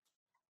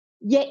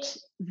 yet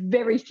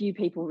very few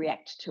people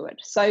react to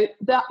it. So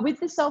with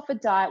the sulfur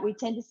diet, we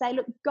tend to say,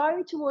 look,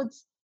 go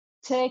towards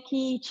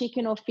turkey,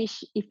 chicken or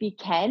fish if you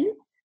can,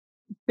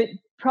 but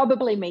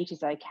probably meat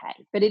is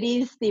okay. But it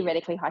is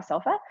theoretically high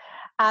sulfur.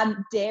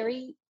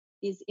 Dairy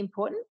is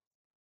important.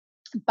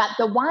 But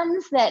the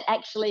ones that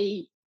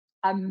actually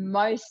are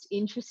most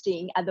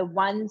interesting are the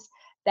ones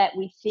that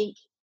we think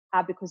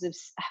are because of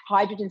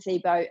hydrogen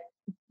SIBO,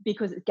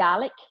 because it's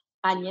garlic,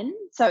 onion,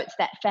 so it's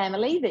that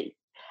family.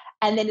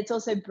 And then it's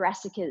also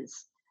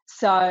brassicas.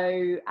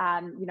 So,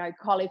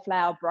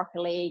 cauliflower,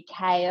 broccoli,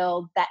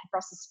 kale, that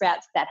Brussels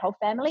sprouts, that whole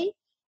family,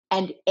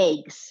 and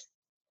eggs.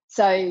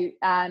 So,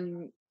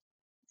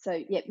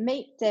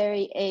 meat,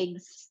 dairy,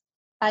 eggs,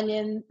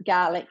 onion,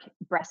 garlic,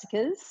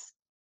 brassicas.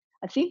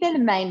 I think they're the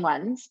main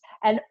ones.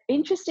 And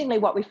interestingly,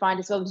 what we find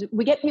as well is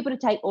we get people to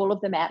take all of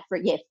them out for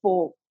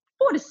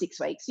 4 to 6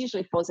 weeks.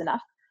 Usually 4 is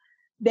enough.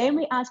 Then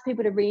we ask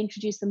people to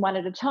reintroduce them one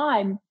at a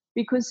time,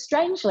 because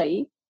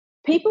strangely,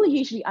 people are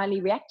usually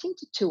only reacting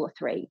to 2 or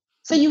 3.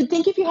 So you would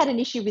think if you had an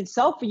issue with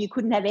sulfur, you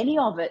couldn't have any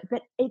of it,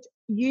 but it's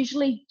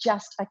usually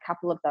just a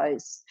couple of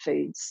those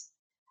foods.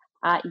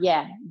 But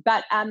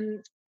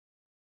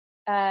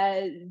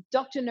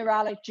Dr.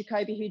 Narala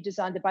Jacoby, who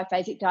designed the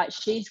biphasic diet,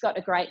 she's got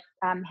a great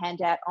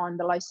handout on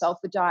the low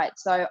sulfur diet.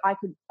 So I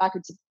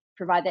could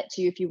provide that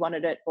to you if you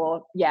wanted it,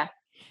 or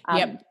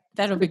Yep,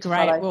 that'll be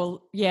great.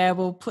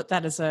 We'll put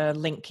that as a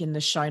link in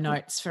the show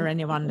notes for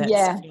anyone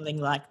that's feeling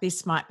like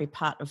this might be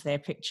part of their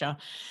picture.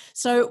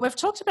 So we've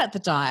talked about the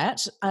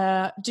diet.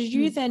 Do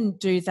you then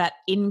do that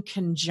in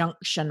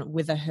conjunction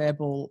with a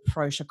herbal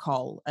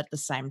protocol at the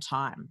same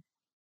time?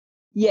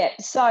 Yeah,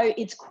 so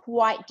it's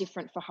quite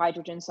different for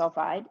hydrogen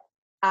sulfide.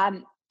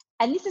 And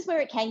this is where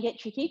it can get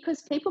tricky,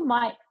 because people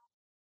might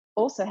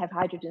also have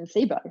hydrogen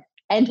SIBO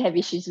and have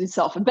issues with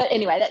sulfur. But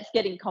anyway, that's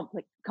getting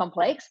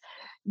complex.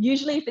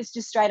 Usually if it's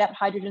just straight up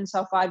hydrogen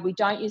sulfide, we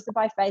don't use the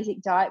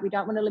biphasic diet. We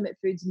don't want to limit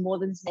foods more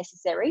than is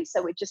necessary.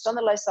 So we're just on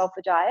the low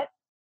sulfur diet.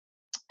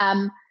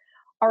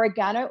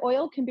 Oregano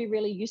oil can be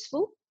really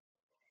useful.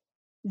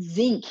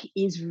 Zinc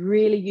is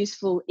really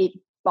useful. It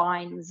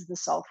binds the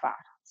sulfur.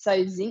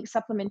 So zinc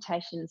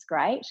supplementation is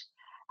great.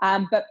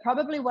 But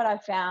probably what I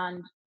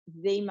found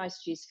the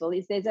most useful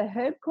is there's a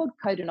herb called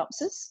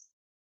Codonopsis.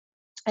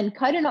 And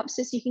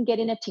Codonopsis you can get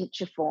in a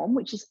tincture form,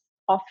 which is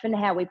often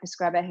how we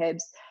prescribe our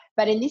herbs.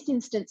 But in this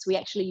instance, we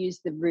actually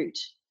use the root.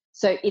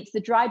 So it's the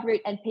dried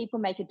root, and people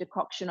make a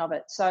decoction of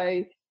it.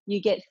 So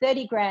you get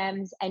 30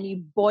 grams and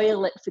you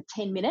boil it for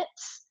 10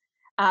 minutes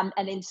and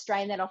then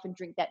strain that off and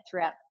drink that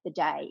throughout the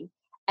day.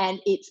 And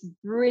it's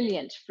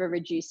brilliant for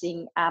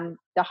reducing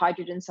the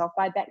hydrogen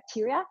sulfide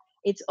bacteria.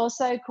 It's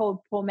also called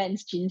poor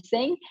man's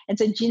ginseng. And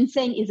so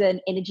ginseng is an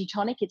energy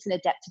tonic. It's an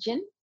adaptogen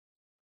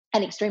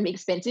and extremely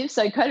expensive.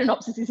 So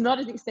Codonopsis is not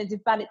as expensive,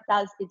 but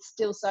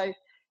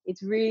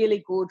it's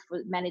really good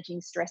for managing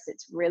stress.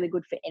 It's really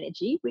good for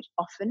energy, which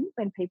often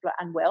when people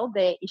are unwell,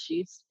 there are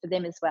issues for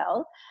them as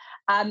well.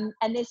 And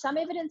there's some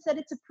evidence that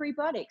it's a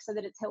prebiotic, so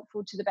that it's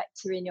helpful to the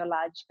bacteria in your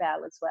large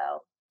bowel as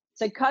well.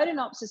 So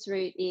Codonopsis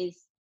root is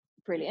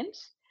brilliant.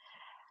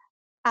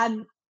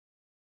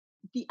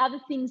 The other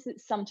things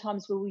that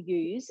sometimes we will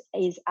use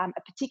is a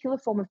particular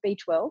form of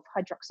B12,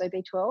 hydroxy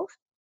B12,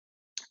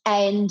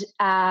 and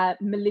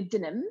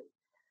molybdenum.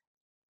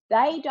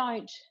 They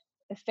don't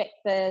affect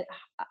the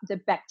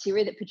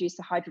bacteria that produce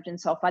the hydrogen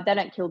sulfide. They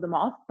don't kill them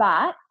off,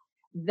 but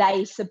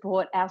they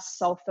support our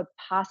sulfur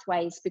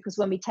pathways, because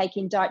when we take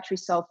in dietary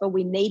sulfur,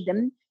 we need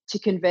them to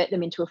convert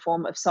them into a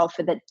form of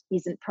sulfur that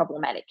isn't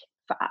problematic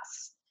for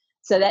us.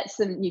 So that's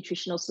some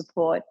nutritional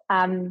support.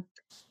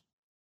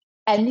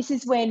 And this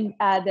is when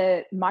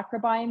the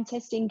microbiome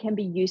testing can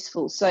be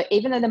useful. So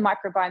even though the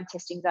microbiome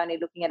testing is only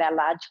looking at our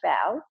large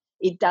bowel,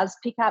 it does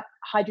pick up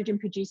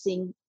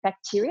hydrogen-producing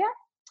bacteria.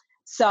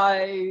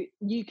 So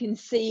you can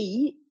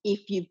see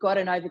if you've got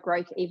an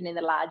overgrowth even in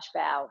the large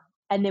bowel,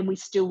 and then we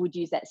still would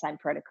use that same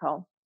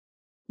protocol.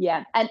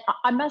 Yeah, and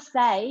I must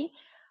say,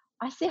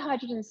 I see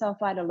hydrogen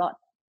sulfide a lot.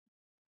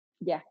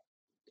 Yeah,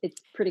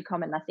 it's pretty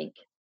common, I think.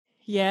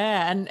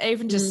 Yeah, and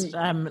even just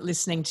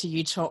listening to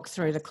you talk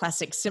through the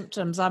classic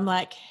symptoms, I'm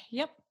like,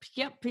 yep.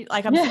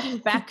 Like I'm thinking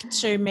back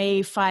to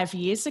me 5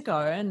 years ago,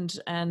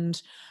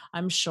 and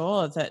I'm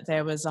sure that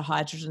there was a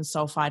hydrogen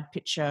sulfide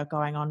picture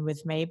going on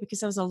with me,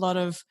 because there was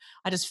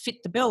I just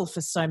fit the bill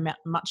for so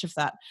much of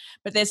that.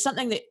 But there's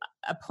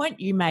a point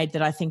you made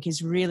that I think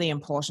is really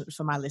important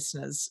for my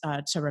listeners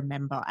to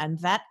remember, and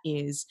that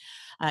is,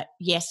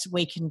 yes,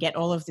 we can get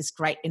all of this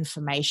great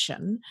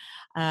information,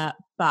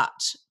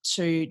 but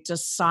to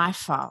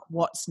decipher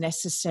what's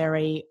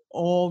necessary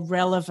or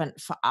relevant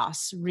for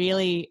us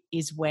really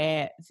is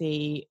where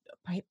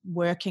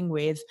working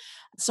with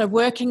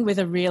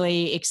a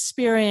really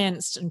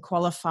experienced and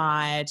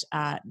qualified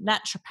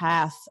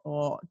naturopath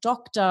or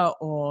doctor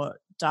or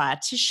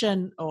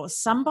dietitian, or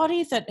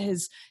somebody that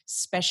has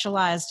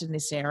specialized in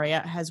this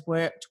area, has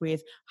worked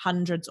with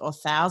hundreds or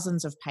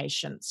thousands of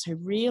patients, who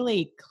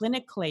really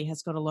clinically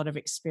has got a lot of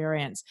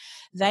experience.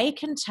 They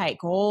can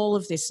take all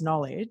of this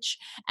knowledge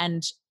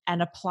and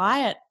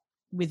apply it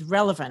with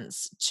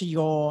relevance to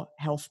your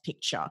health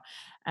picture.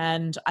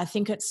 And I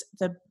think it's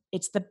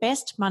the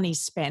best money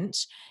spent.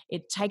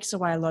 It takes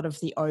away a lot of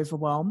the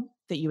overwhelm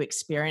that you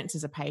experience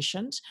as a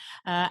patient.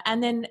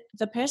 And then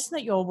the person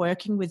that you're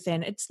working with,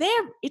 then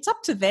it's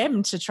up to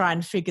them to try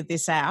and figure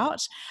this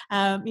out.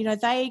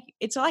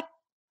 It's like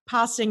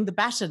passing the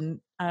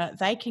baton.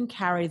 They can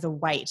carry the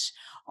weight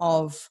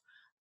of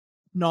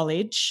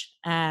knowledge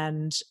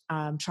and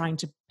trying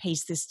to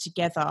piece this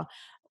together.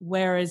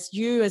 Whereas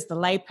you, as the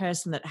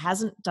layperson that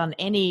hasn't done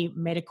any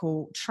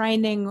medical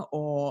training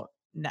or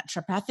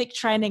naturopathic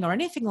training or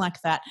anything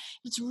like that,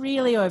 it's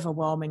really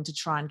overwhelming to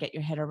try and get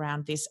your head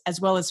around this, as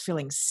well as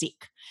feeling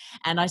sick.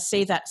 And I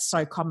see that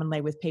so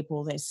commonly with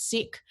people. They're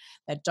sick,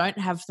 they don't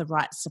have the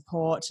right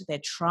support, they're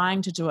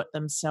trying to do it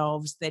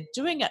themselves, they're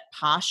doing it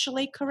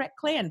partially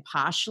correctly and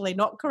partially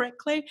not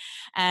correctly,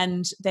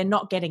 and they're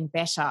not getting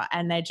better,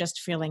 and they're just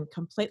feeling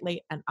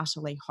completely and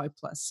utterly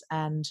hopeless.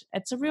 And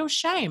it's a real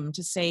shame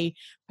to see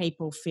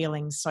people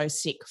feeling so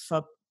sick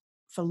for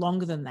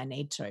longer than they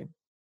need to.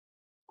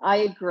 I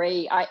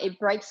agree. It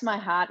breaks my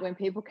heart when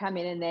people come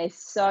in and they're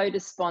so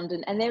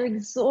despondent and they're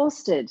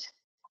exhausted.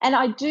 And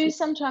I do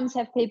sometimes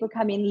have people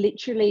come in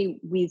literally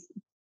with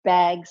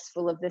bags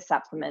full of the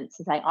supplements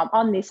and say, I'm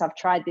on this, I've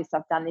tried this,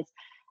 I've done this.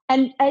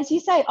 And as you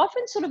say,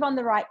 often sort of on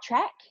the right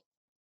track,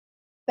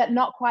 but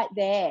not quite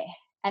there.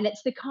 And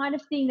it's the kind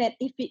of thing that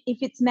if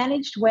it's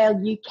managed well,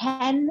 you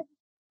can.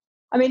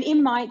 I mean,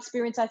 in my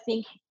experience, I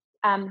think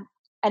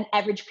an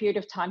average period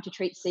of time to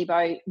treat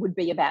SIBO would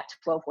be about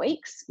 12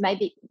 weeks,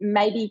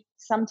 maybe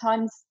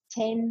sometimes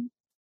 10,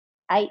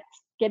 8,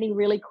 getting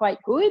really quite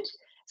good.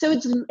 So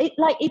it's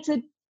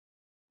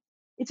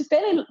a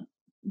fairly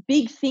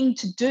big thing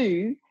to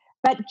do,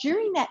 but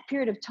during that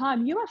period of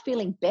time, you are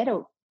feeling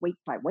better week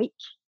by week.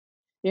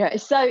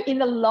 So in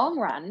the long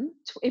run,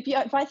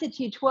 if I said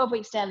to you 12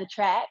 weeks down the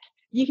track,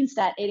 you can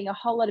start eating a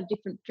whole lot of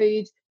different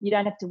foods. You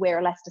don't have to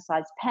wear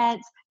elasticized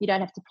pants. You don't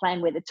have to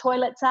plan where the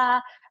toilets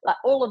are, like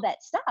all of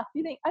that stuff.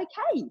 You think,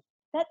 okay,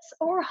 that's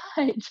all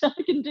right.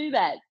 I can do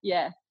that.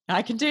 Yeah.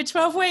 I can do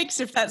 12 weeks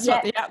if that's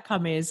what the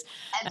outcome is.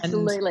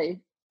 Absolutely.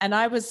 And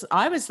I was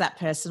that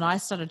person. I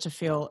started to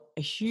feel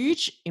a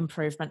huge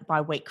improvement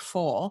by week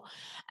 4.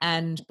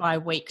 And by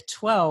week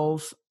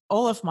 12,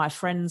 all of my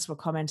friends were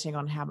commenting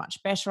on how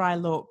much better I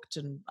looked.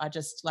 And I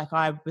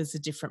was a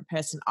different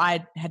person.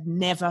 I had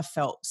never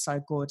felt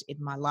so good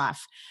in my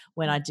life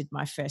when I did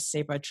my first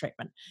SIBO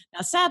treatment.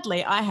 Now,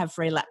 sadly, I have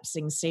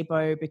relapsing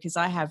SIBO because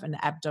I have an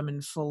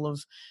abdomen full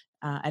of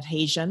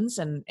adhesions,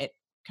 and it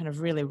kind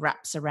of really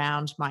wraps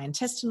around my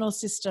intestinal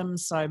system.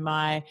 So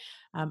my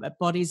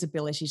body's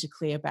ability to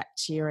clear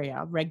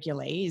bacteria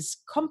regularly is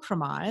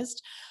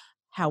compromised.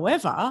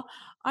 However,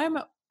 I'm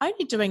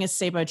only doing a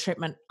SIBO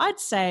treatment, I'd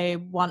say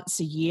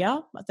once a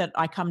year, that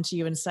I come to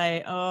you and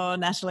say, oh,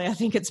 Natalie, I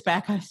think it's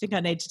back. I think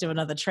I need to do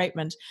another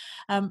treatment.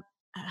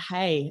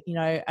 Hey,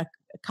 a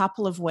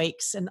couple of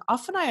weeks, and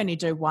often I only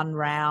do 1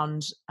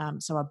 round,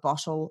 so a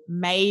bottle.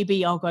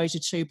 Maybe I'll go to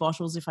 2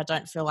 bottles if I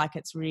don't feel like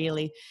it's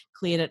really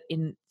cleared it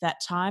in that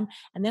time,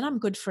 and then I'm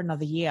good for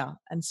another year.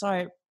 And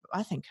so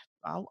I think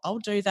I'll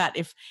do that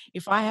if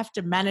I have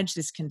to manage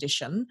this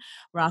condition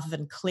rather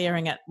than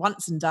clearing it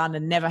once and done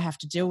and never have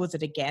to deal with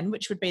it again,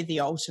 which would be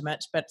the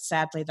ultimate. But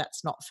sadly,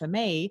 that's not for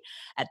me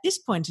at this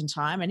point in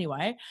time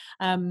anyway.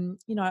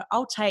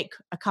 I'll take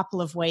a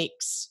couple of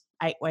weeks,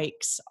 8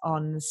 weeks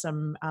on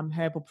some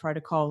herbal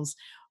protocols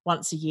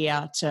once a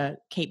year to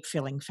keep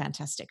feeling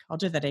fantastic. I'll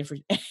do that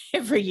every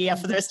year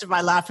for the rest of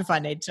my life if I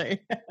need to.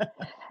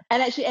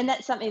 And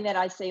that's something that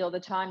I see all the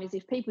time is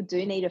if people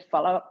do need a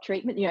follow-up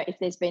treatment, if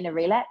there's been a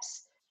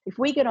relapse, if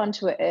we get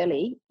onto it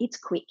early, it's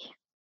quick.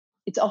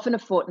 It's often a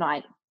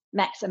fortnight,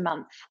 max a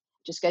month.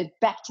 Just go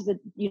back to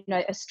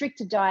a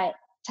stricter diet,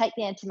 take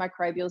the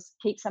antimicrobials,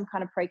 keep some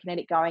kind of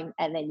prokinetic going,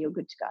 and then you're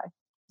good to go.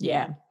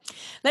 Yeah.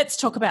 Let's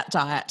talk about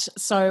diet.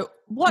 So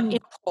what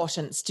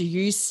importance do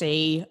you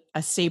see a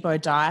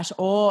SIBO diet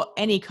or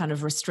any kind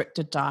of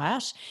restricted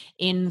diet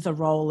in the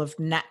role of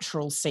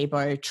natural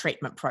SIBO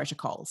treatment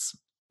protocols?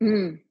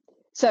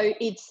 So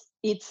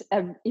it's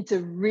a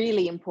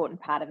really important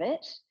part of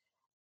it.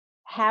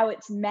 How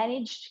it's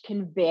managed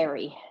can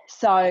vary.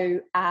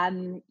 So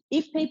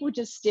if people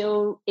just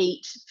still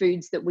eat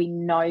foods that we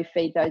know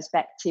feed those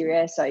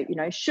bacteria, so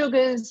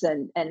sugars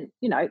and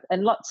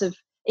lots of,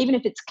 even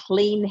if it's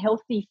clean,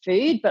 healthy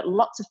food, but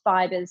lots of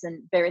fibers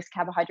and various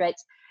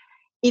carbohydrates,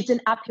 it's an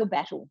uphill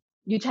battle.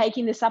 You're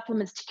taking the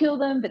supplements to kill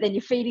them, but then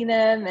you're feeding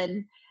them.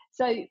 And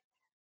so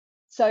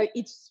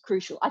it's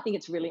crucial. I think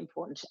it's really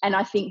important. And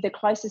I think the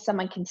closer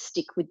someone can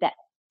stick with that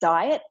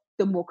diet,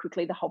 the more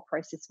quickly the whole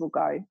process will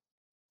go.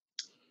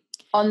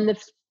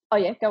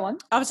 Go on.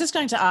 I was just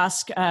going to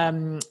ask,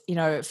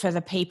 for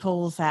the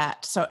people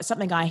so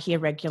something I hear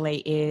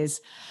regularly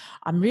is,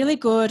 I'm really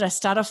good. I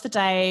start off the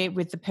day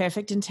with the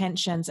perfect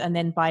intentions, and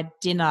then by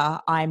dinner,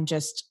 I'm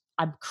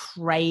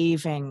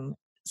craving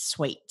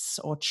sweets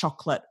or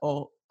chocolate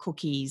or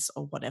cookies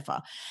or whatever.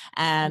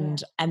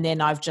 And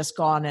then I've just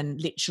gone and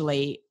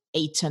literally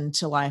eaten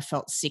till I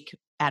felt sick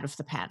out of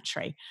the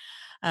pantry.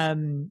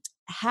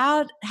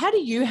 How do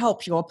you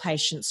help your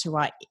patients who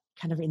are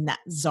kind of in that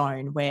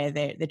zone where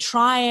they're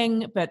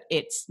trying, but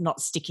it's not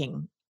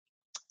sticking?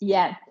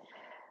 Yeah.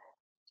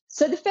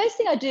 So the first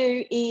thing I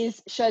do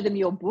is show them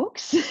your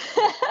books.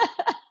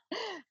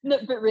 No,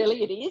 but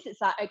really it is.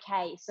 It's like,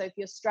 okay, so if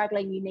you're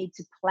struggling, you need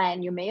to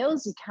plan your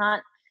meals.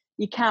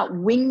 You can't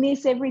wing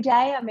this every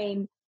day. I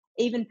mean,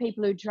 even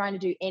people who are trying to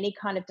do any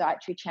kind of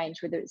dietary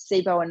change, whether it's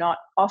SIBO or not,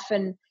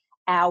 often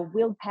our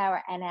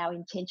willpower and our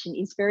intention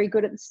is very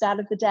good at the start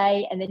of the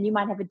day. And then you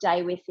might have a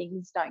day where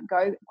things don't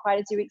go quite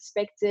as you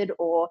expected,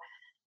 or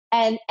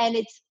And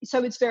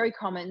it's very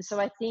common. So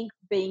I think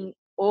being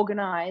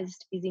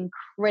organized is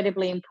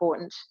incredibly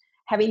important.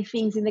 Having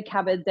things in the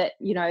cupboard that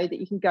you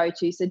can go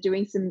to. So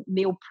doing some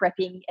meal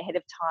prepping ahead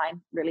of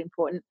time, really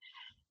important.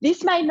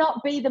 This may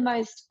not be the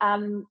most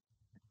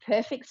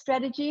perfect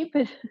strategy,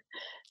 but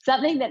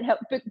something that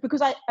helps.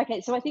 Because I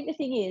think the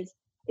thing is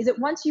that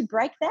once you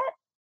break that,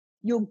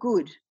 you're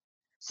good.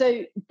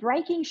 So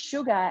breaking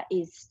sugar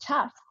is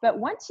tough, but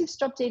once you've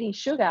stopped eating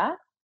sugar,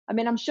 I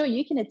mean, I'm sure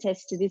you can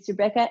attest to this,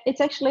 Rebecca.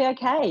 It's actually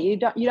okay. You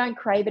don't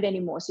crave it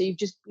anymore. So you've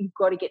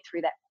got to get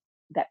through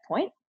that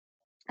point.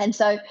 And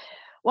so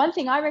one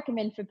thing I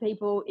recommend for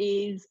people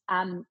is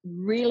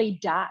really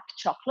dark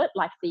chocolate,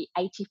 like the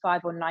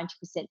 85 or 90%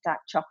 dark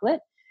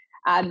chocolate.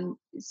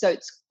 So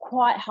it's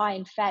quite high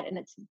in fat and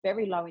it's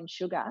very low in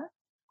sugar.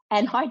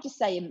 And I just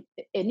say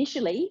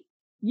initially,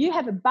 you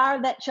have a bar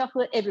of that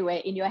chocolate everywhere,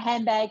 in your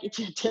handbag, at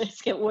your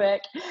desk, at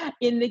work,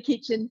 in the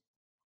kitchen.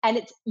 And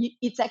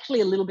it's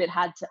actually a little bit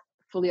hard to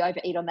fully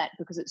overeat on that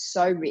because it's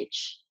so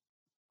rich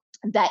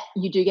that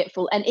you do get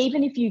full. And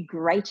even if you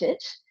grate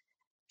it,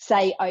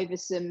 say over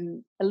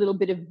a little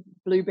bit of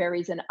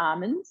blueberries and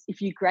almonds, if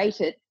you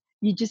grate it,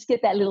 you just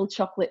get that little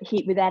chocolate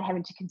hit without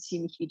having to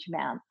consume a huge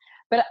amount.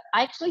 But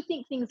I actually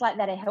think things like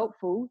that are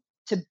helpful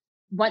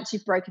once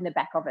you've broken the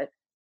back of it.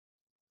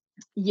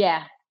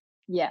 Yeah.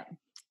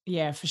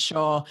 Yeah, for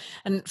sure.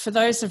 And for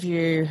those of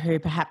you who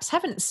perhaps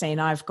haven't seen,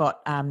 I've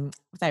got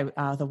they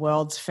are the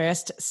world's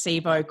first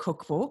SIBO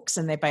cookbooks,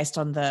 and they're based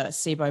on the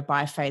SIBO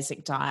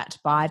biphasic diet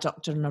by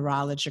Dr.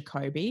 Narala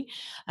Jacobi,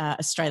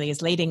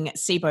 Australia's leading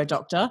SIBO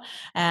doctor.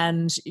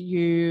 And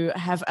you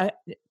have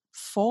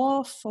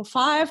 4 or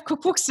 5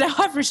 cookbooks now.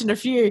 I've written a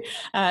few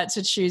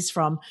to choose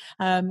from.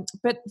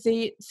 But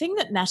the thing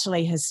that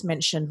Natalie has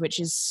mentioned, which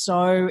is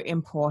so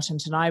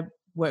important, and I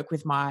work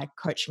with my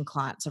coaching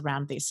clients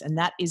around this, and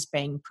that is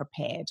being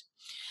prepared.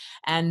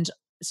 And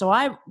so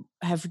I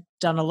have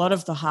done a lot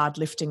of the hard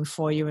lifting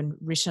for you and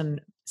written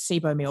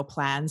SIBO meal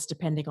plans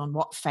depending on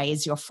what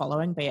phase you're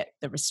following, be it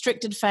the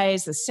restricted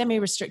phase, the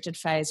semi-restricted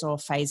phase, or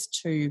phase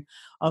 2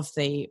 of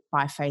the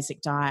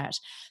biphasic diet.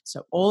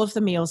 So all of the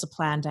meals are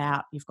planned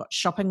out. You've got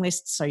shopping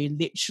lists, so you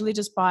literally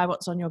just buy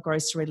what's on your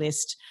grocery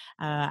list,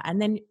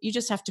 and then you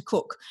just have to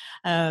cook.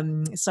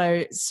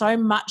 So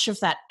much of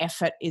that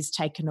effort is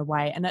taken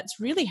away, and it's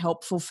really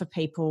helpful for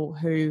people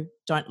who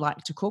don't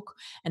like to cook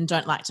and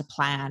don't like to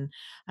plan,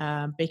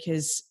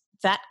 because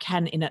that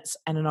can in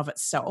and of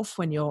itself,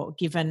 when you're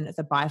given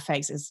the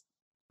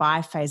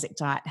biphasic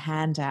diet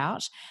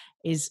handout,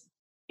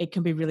 it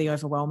can be really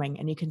overwhelming,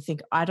 and you can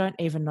think, I don't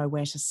even know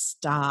where to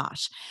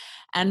start.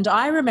 And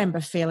I remember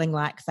feeling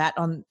like that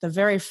on the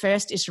very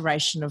first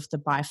iteration of the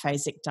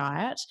biphasic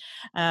diet.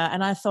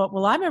 And I thought,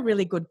 well, I'm a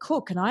really good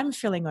cook and I'm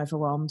feeling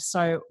overwhelmed.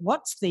 So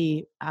what's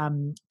the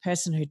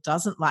person who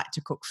doesn't like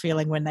to cook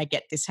feeling when they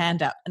get this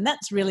handout? And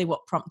that's really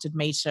what prompted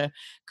me to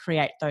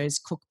create those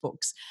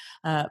cookbooks.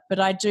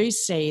 But I do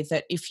see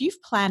that if you've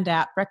planned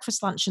out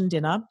breakfast, lunch and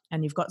dinner,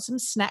 and you've got some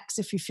snacks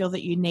if you feel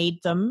that you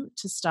need them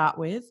to start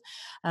with,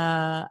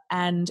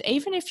 and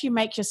even if you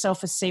make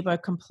yourself a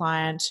SIBO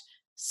compliant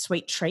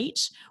sweet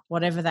treat,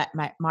 whatever that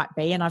might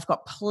be. And I've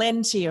got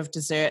plenty of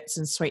desserts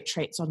and sweet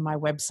treats on my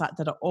website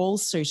that are all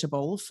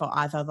suitable for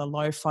either the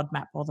low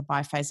FODMAP or the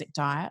biphasic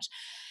diet.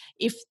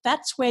 If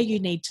that's where you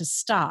need to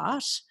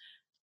start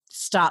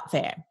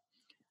there.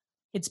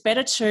 It's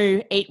better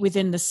to eat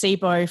within the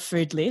SIBO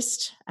food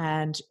list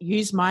and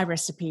use my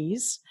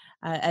recipes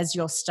as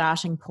your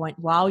starting point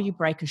while you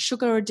break a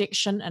sugar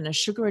addiction. And a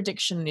sugar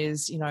addiction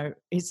is,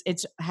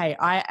 hey,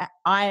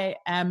 I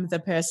am the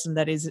person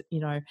that is,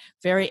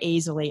 very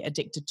easily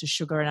addicted to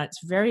sugar, and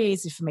it's very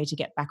easy for me to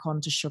get back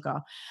onto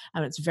sugar,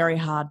 and it's very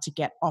hard to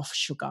get off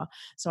sugar.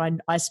 So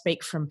I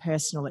speak from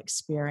personal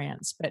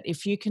experience. But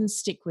if you can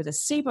stick with a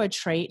SIBO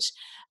treat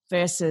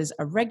versus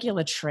a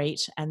regular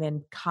treat, and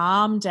then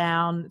calm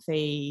down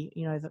the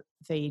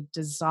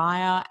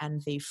desire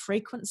and the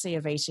frequency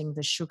of eating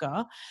the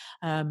sugar,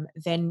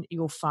 then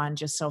you'll find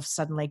yourself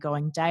suddenly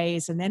going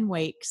days and then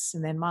weeks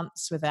and then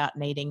months without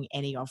needing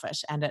any of it.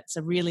 And it's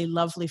a really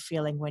lovely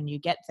feeling when you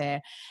get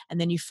there,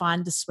 and then you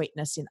find the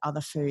sweetness in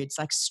other foods.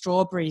 Like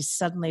strawberries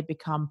suddenly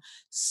become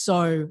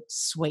so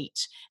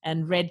sweet,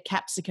 and red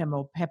capsicum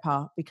or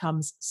pepper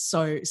becomes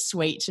so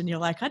sweet, and you're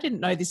like, I didn't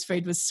know this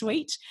food was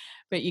sweet.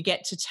 But you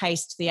get to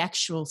taste the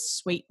actual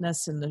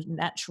sweetness and the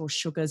natural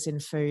sugars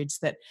in foods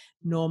that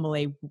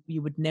normally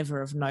you would never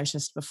have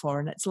noticed before.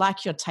 And it's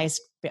like your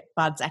taste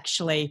buds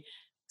actually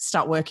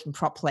start working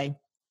properly.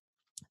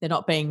 They're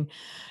not being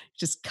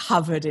just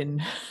covered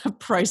in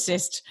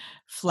processed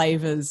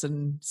flavors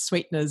and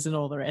sweeteners and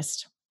all the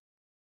rest.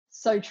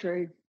 So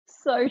true.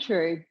 So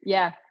true.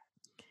 Yeah.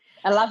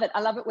 I love it. I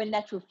love it when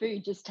natural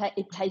food just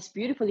it tastes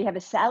beautiful. You have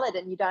a salad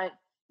and you don't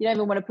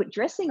even want to put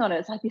dressing on it.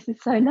 It's like, this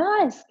is so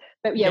nice.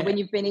 But yeah, when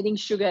you've been eating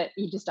sugar,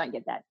 you just don't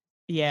get that.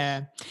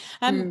 Yeah.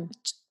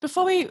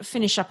 Before we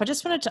finish up, I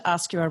just wanted to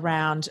ask you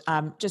around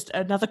just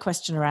another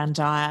question around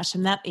diet,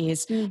 and that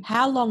is,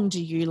 how long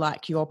do you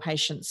like your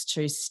patients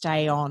to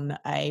stay on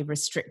a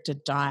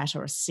restricted diet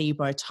or a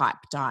SIBO type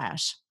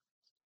diet?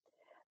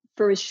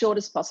 for as short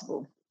as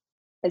possible,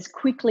 as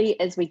quickly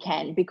as we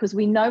can, because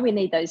we know we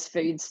need those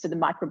foods for the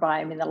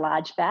microbiome in the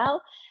large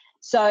bowel.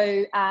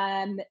 So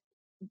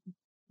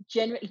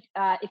generally,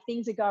 if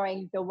things are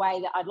going the way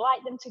that I'd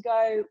like them to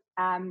go,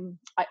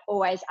 I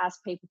always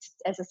ask people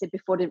to, as I said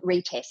before, to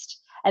retest.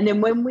 And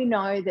then when we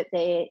know that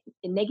they're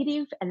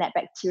negative and that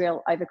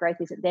bacterial overgrowth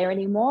isn't there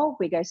anymore,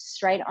 we go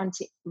straight on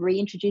to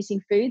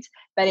reintroducing foods,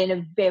 but in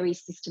a very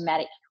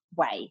systematic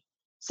way.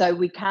 So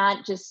we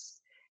can't just,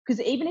 because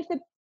even if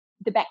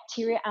the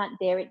bacteria aren't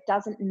there, it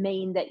doesn't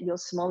mean that your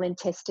small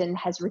intestine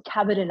has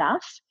recovered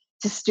enough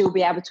to still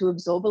be able to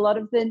absorb a lot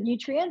of the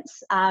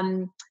nutrients.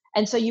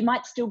 And so you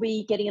might still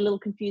be getting a little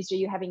confused. Are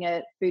you having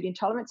a food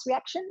intolerance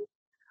reaction?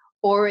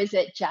 Or is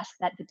it just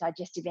that the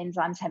digestive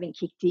enzymes haven't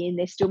kicked in?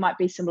 There still might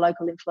be some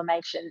local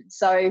inflammation.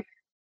 So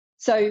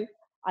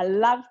I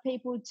love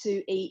people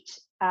to eat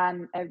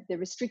the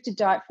restricted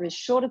diet for as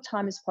short a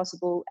time as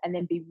possible, and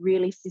then be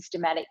really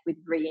systematic with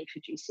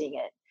reintroducing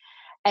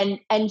it.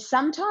 And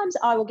sometimes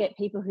I will get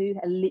people who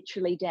are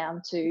literally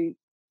down to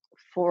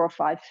 4 or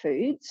 5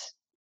 foods.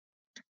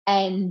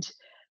 And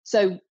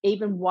so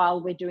even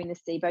while we're doing the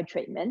SIBO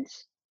treatment,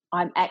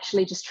 I'm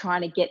actually just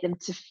trying to get them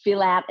to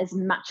fill out as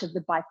much of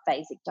the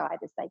biphasic diet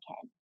as they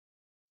can.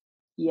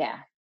 Yeah,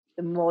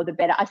 the more the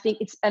better. I think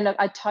and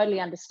I totally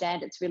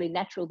understand, it's really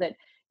natural that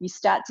you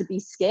start to be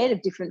scared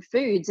of different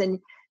foods. And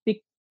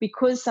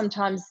because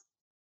sometimes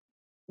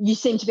you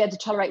seem to be able to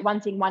tolerate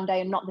one thing one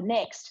day and not the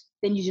next,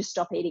 then you just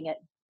stop eating it.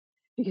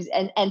 Because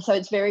and so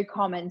it's very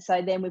common.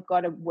 So then we've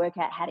got to work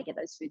out how to get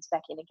those foods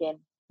back in again.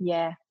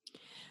 Yeah.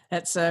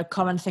 That's a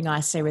common thing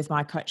I see with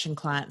my coaching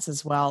clients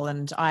as well.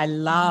 And I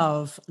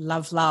love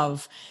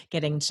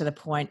getting to the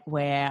point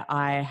where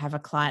I have a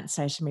client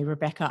say to me,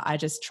 Rebecca, I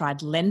just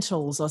tried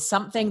lentils, or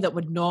something that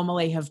would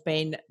normally have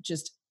been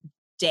just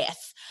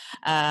death,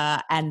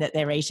 and that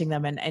they're eating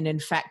them. And in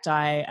fact,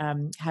 I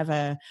have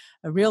a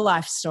real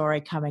life story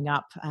coming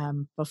up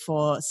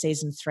before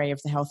season 3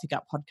 of the Healthy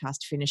Gut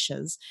podcast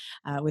finishes,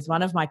 with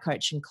one of my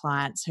coaching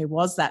clients who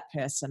was that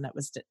person that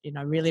was,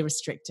 really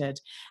restricted,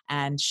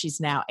 and she's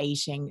now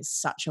eating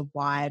such a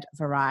wide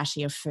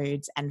variety of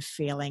foods and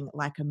feeling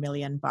like $1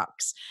 million. And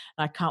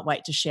I can't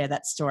wait to share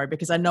that story,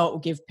 because I know it will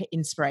give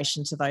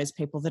inspiration to those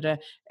people that are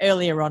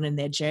earlier on in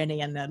their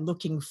journey and they're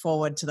looking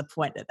forward to the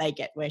point that they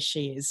get where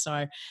she is.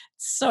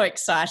 So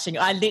exciting.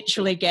 I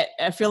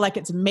feel like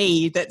it's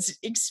me that's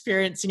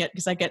experiencing it,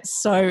 because I get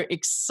so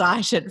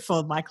excited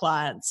for my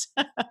clients.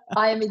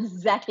 I am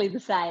exactly the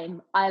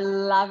same. I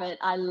love it.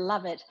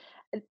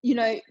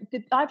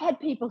 I've had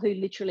people who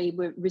literally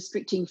were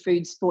restricting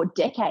foods for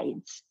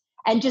decades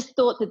and just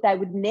thought that they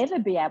would never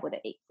be able to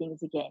eat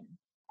things again.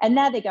 And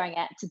now they're going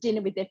out to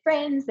dinner with their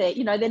friends. They're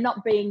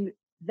not being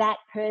that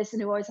person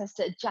who always has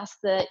to adjust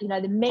the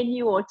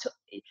menu or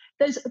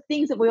those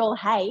things that we all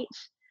hate.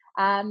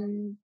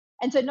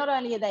 And so not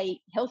only are they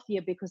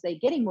healthier because they're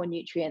getting more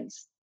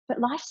nutrients,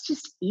 but life's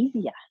just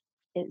easier.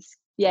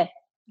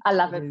 I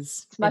love it.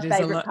 It's my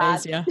favorite part.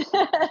 Easier.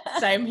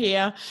 Same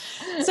here.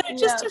 So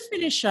just to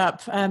finish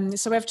up,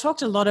 so we've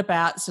talked a lot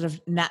about sort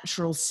of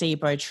natural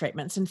SIBO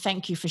treatments, and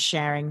thank you for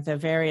sharing the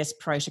various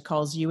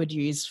protocols you would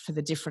use for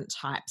the different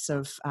types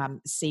of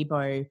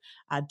SIBO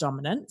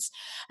dominance.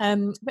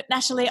 But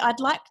Natalie, I'd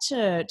like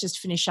to just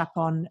finish up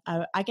on,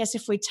 I guess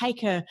if we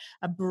take a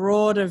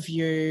broader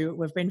view,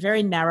 we've been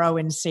very narrow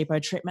in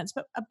SIBO treatments,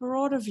 but a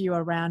broader view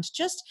around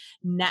just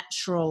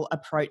natural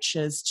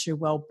approaches to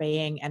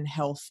well-being and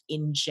health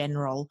in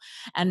general,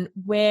 and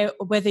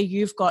whether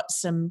you've got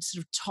some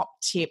sort of top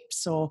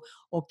tips or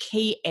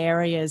key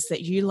areas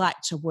that you like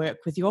to work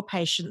with your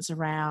patients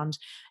around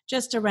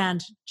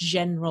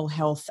general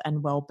health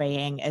and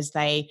well-being as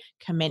they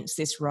commence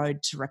this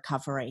road to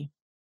recovery.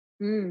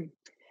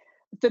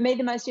 For me,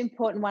 the most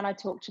important one I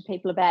talk to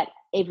people about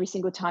every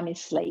single time is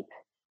sleep.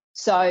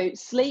 So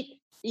sleep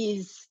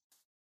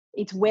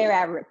it's where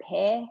our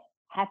repair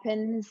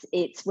happens.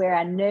 It's where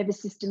our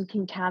nervous system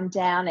can calm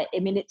down.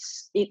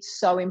 It's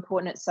so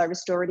important. It's so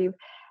restorative.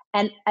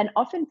 And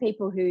often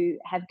people who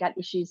have gut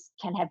issues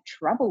can have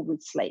trouble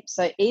with sleep.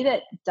 So either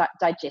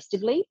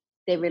digestively,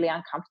 they're really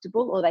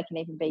uncomfortable, or they can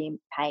even be in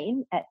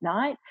pain at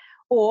night,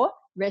 or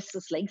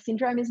restless leg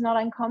syndrome is not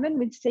uncommon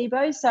with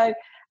SIBO. So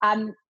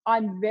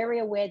I'm very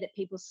aware that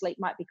people's sleep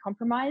might be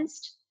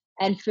compromised.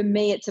 And for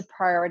me, it's a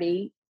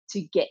priority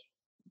to get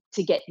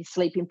the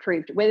sleep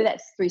improved, whether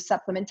that's through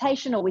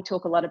supplementation, or we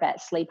talk a lot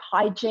about sleep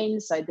hygiene,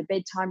 so the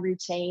bedtime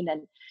routine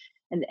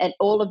and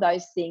all of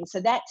those things. So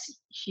that's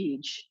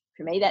huge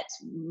for me. That's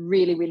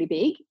really, really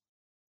big.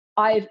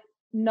 I've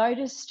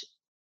noticed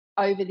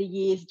over the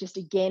years, just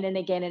again and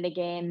again and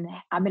again,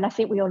 I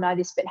think we all know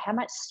this, but how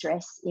much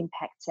stress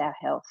impacts our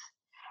health,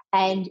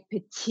 and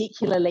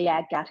particularly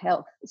our gut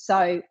health.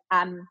 So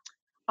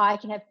I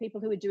can have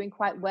people who are doing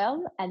quite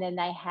well, and then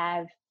they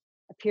have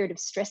a period of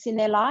stress in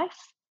their life,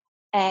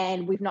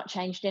 and we've not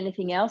changed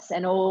anything else,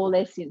 and all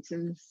their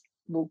symptoms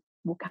will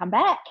come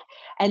back.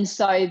 And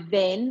so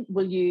then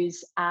we'll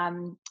use,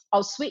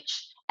 I'll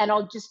switch, and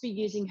I'll just be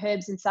using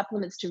herbs and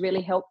supplements to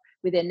really help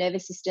with their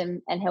nervous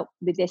system and help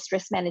with their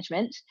stress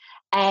management,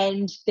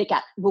 and their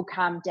gut will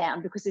calm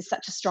down because there's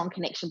such a strong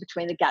connection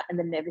between the gut and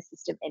the nervous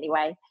system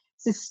anyway.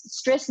 So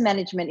stress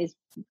management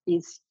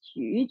is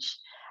huge.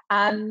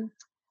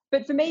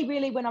 But for me,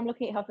 really, when I'm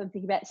looking at health, I'm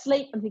thinking about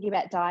sleep, I'm thinking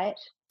about diet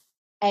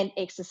and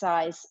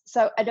exercise.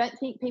 So I don't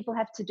think people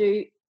have to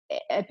do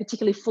a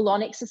particularly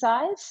full-on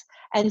exercise.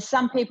 And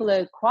some people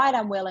are quite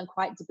unwell and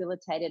quite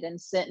debilitated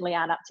and certainly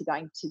aren't up to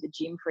going to the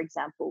gym, for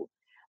example.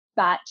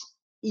 But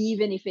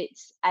even if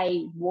it's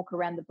a walk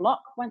around the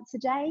block once a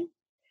day,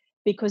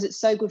 because it's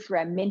so good for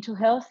our mental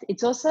health,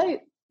 it's also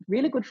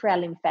really good for our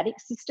lymphatic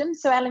system.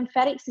 So our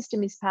lymphatic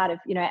system is part of,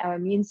 our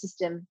immune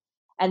system,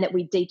 and that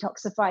we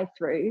detoxify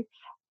through.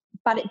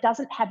 But it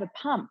doesn't have a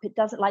pump. It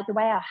doesn't, like the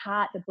way our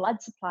heart, the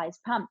blood supply is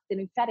pumped, the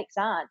lymphatics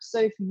aren't. So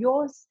if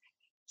you're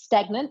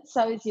stagnant,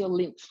 so is your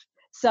lymph.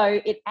 So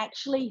it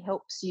actually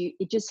helps you.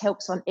 It just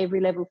helps on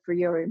every level for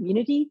your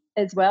immunity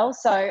as well.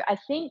 So I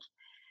think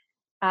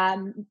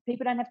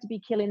people don't have to be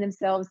killing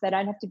themselves. They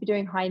don't have to be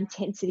doing high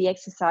intensity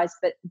exercise,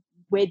 but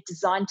we're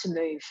designed to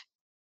move.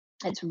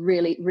 It's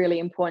really, really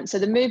important. So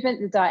the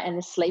movement, the diet, and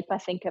the sleep, I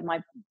think,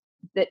 are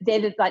they're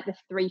the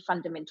three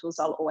fundamentals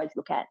I'll always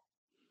look at.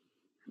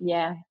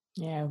 Yeah.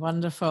 Yeah,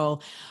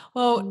 wonderful.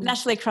 Well,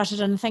 Natalie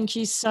Cruttenden, thank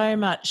you so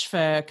much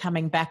for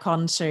coming back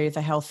onto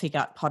the Healthy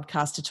Gut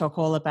podcast to talk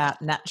all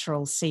about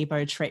natural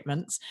SIBO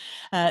treatments.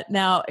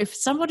 Now, if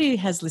somebody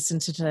has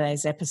listened to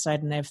today's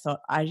episode and they've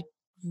thought, I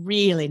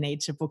really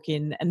need to book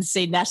in and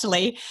see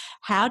Natalie,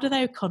 how do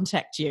they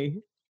contact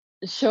you?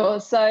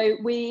 Sure. So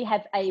we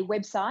have a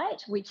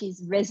website, which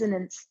is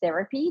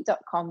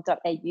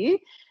resonancetherapy.com.au.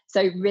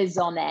 So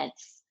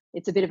resonance.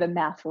 It's a bit of a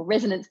mouthful,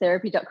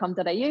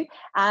 resonancetherapy.com.au.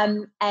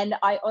 And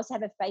I also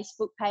have a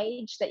Facebook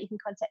page that you can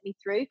contact me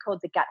through called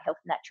the Gut Health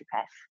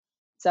Naturopath.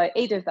 So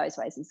either of those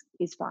ways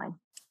is fine.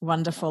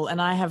 Wonderful.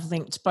 And I have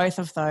linked both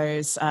of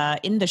those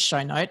in the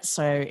show notes.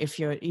 So if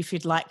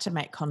you'd like to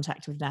make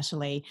contact with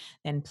Natalie,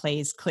 then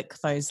please click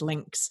those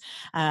links.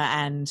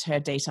 And her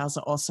details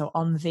are also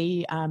on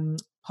the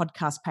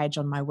podcast page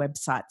on my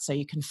website. So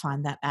you can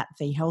find that at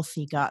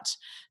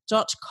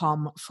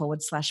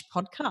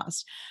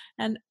thehealthygut.com/podcast.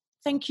 And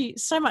thank you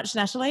so much,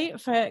 Natalie,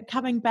 for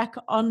coming back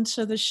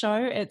onto the show.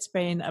 It's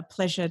been a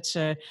pleasure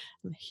to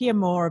hear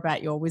more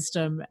about your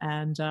wisdom,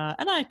 and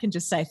I can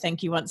just say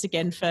thank you once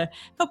again for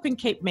helping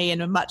keep me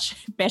in a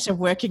much better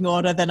working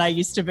order than I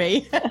used to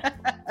be.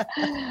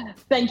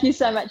 Thank you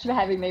so much for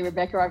having me,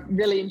 Rebecca. I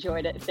really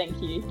enjoyed it.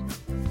 Thank you.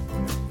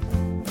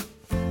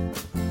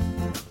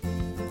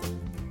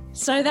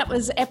 So that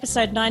was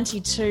episode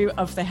 92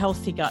 of the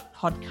Healthy Gut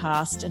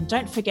podcast. And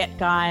don't forget,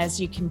 guys,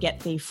 you can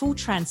get the full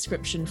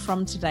transcription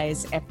from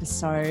today's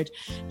episode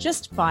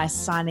just by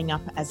signing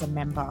up as a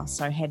member.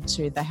 So head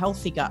to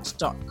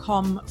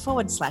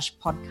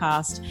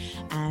thehealthygut.com/podcast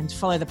and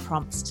follow the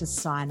prompts to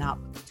sign up.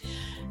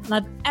 And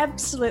I'd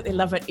absolutely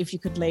love it if you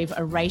could leave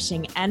a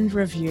rating and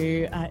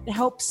review. It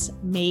helps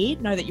me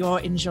know that you're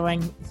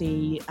enjoying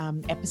the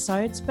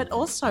episodes, but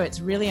also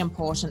it's really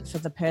important for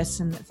the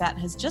person that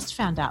has just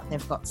found out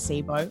they've got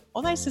SIBO,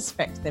 or they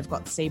suspect they've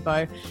got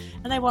SIBO,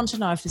 and they want to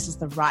know if this is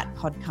the right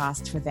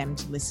podcast for them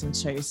to listen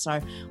to. So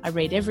I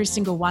read every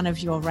single one of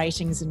your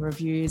ratings and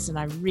reviews, and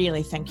I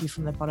really thank you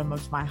from the bottom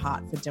of my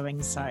heart for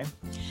doing so.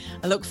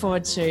 I look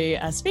forward to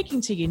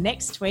speaking to you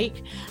next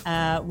week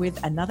with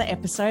another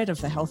episode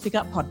of the Healthy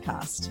Gut podcast.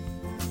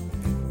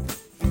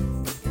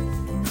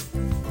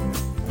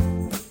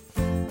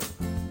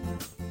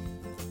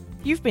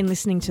 You've been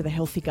listening to the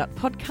Healthy Gut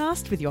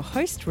podcast with your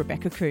host,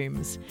 Rebecca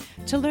Coombs.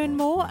 To learn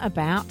more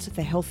about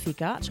the Healthy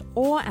Gut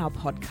or our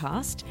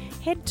podcast,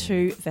 head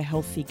to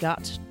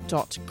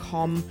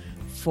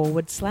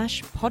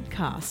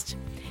thehealthygut.com/podcast.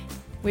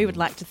 We would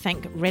like to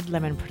thank Red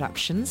Lemon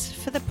Productions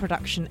for the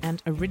production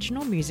and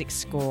original music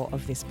score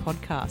of this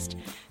podcast.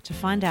 To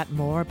find out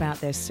more about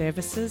their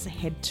services,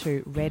 head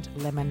to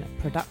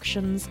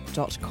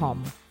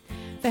redlemonproductions.com.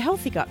 The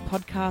Healthy Gut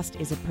podcast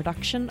is a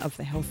production of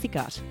The Healthy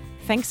Gut.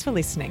 Thanks for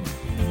listening.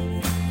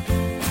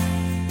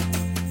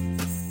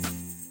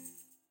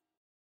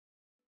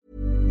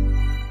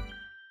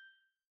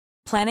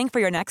 Planning for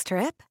your next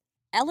trip?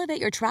 Elevate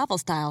your travel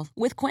style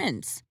with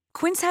Quince.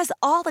 Quince has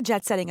all the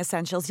jet-setting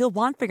essentials you'll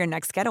want for your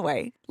next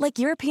getaway, like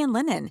European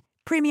linen,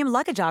 premium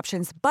luggage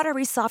options,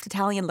 buttery soft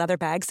Italian leather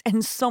bags,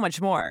 and so much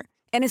more.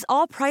 And is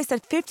all priced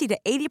at 50 to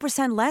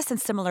 80% less than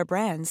similar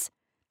brands.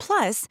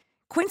 Plus,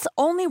 Quince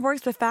only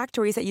works with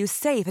factories that use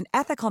safe and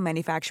ethical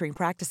manufacturing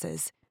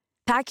practices.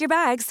 Pack your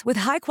bags with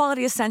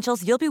high-quality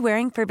essentials you'll be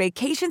wearing for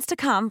vacations to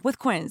come with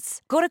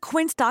Quince. Go to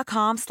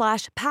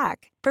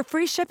quince.com/pack for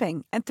free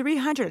shipping and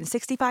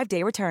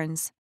 365-day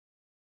returns.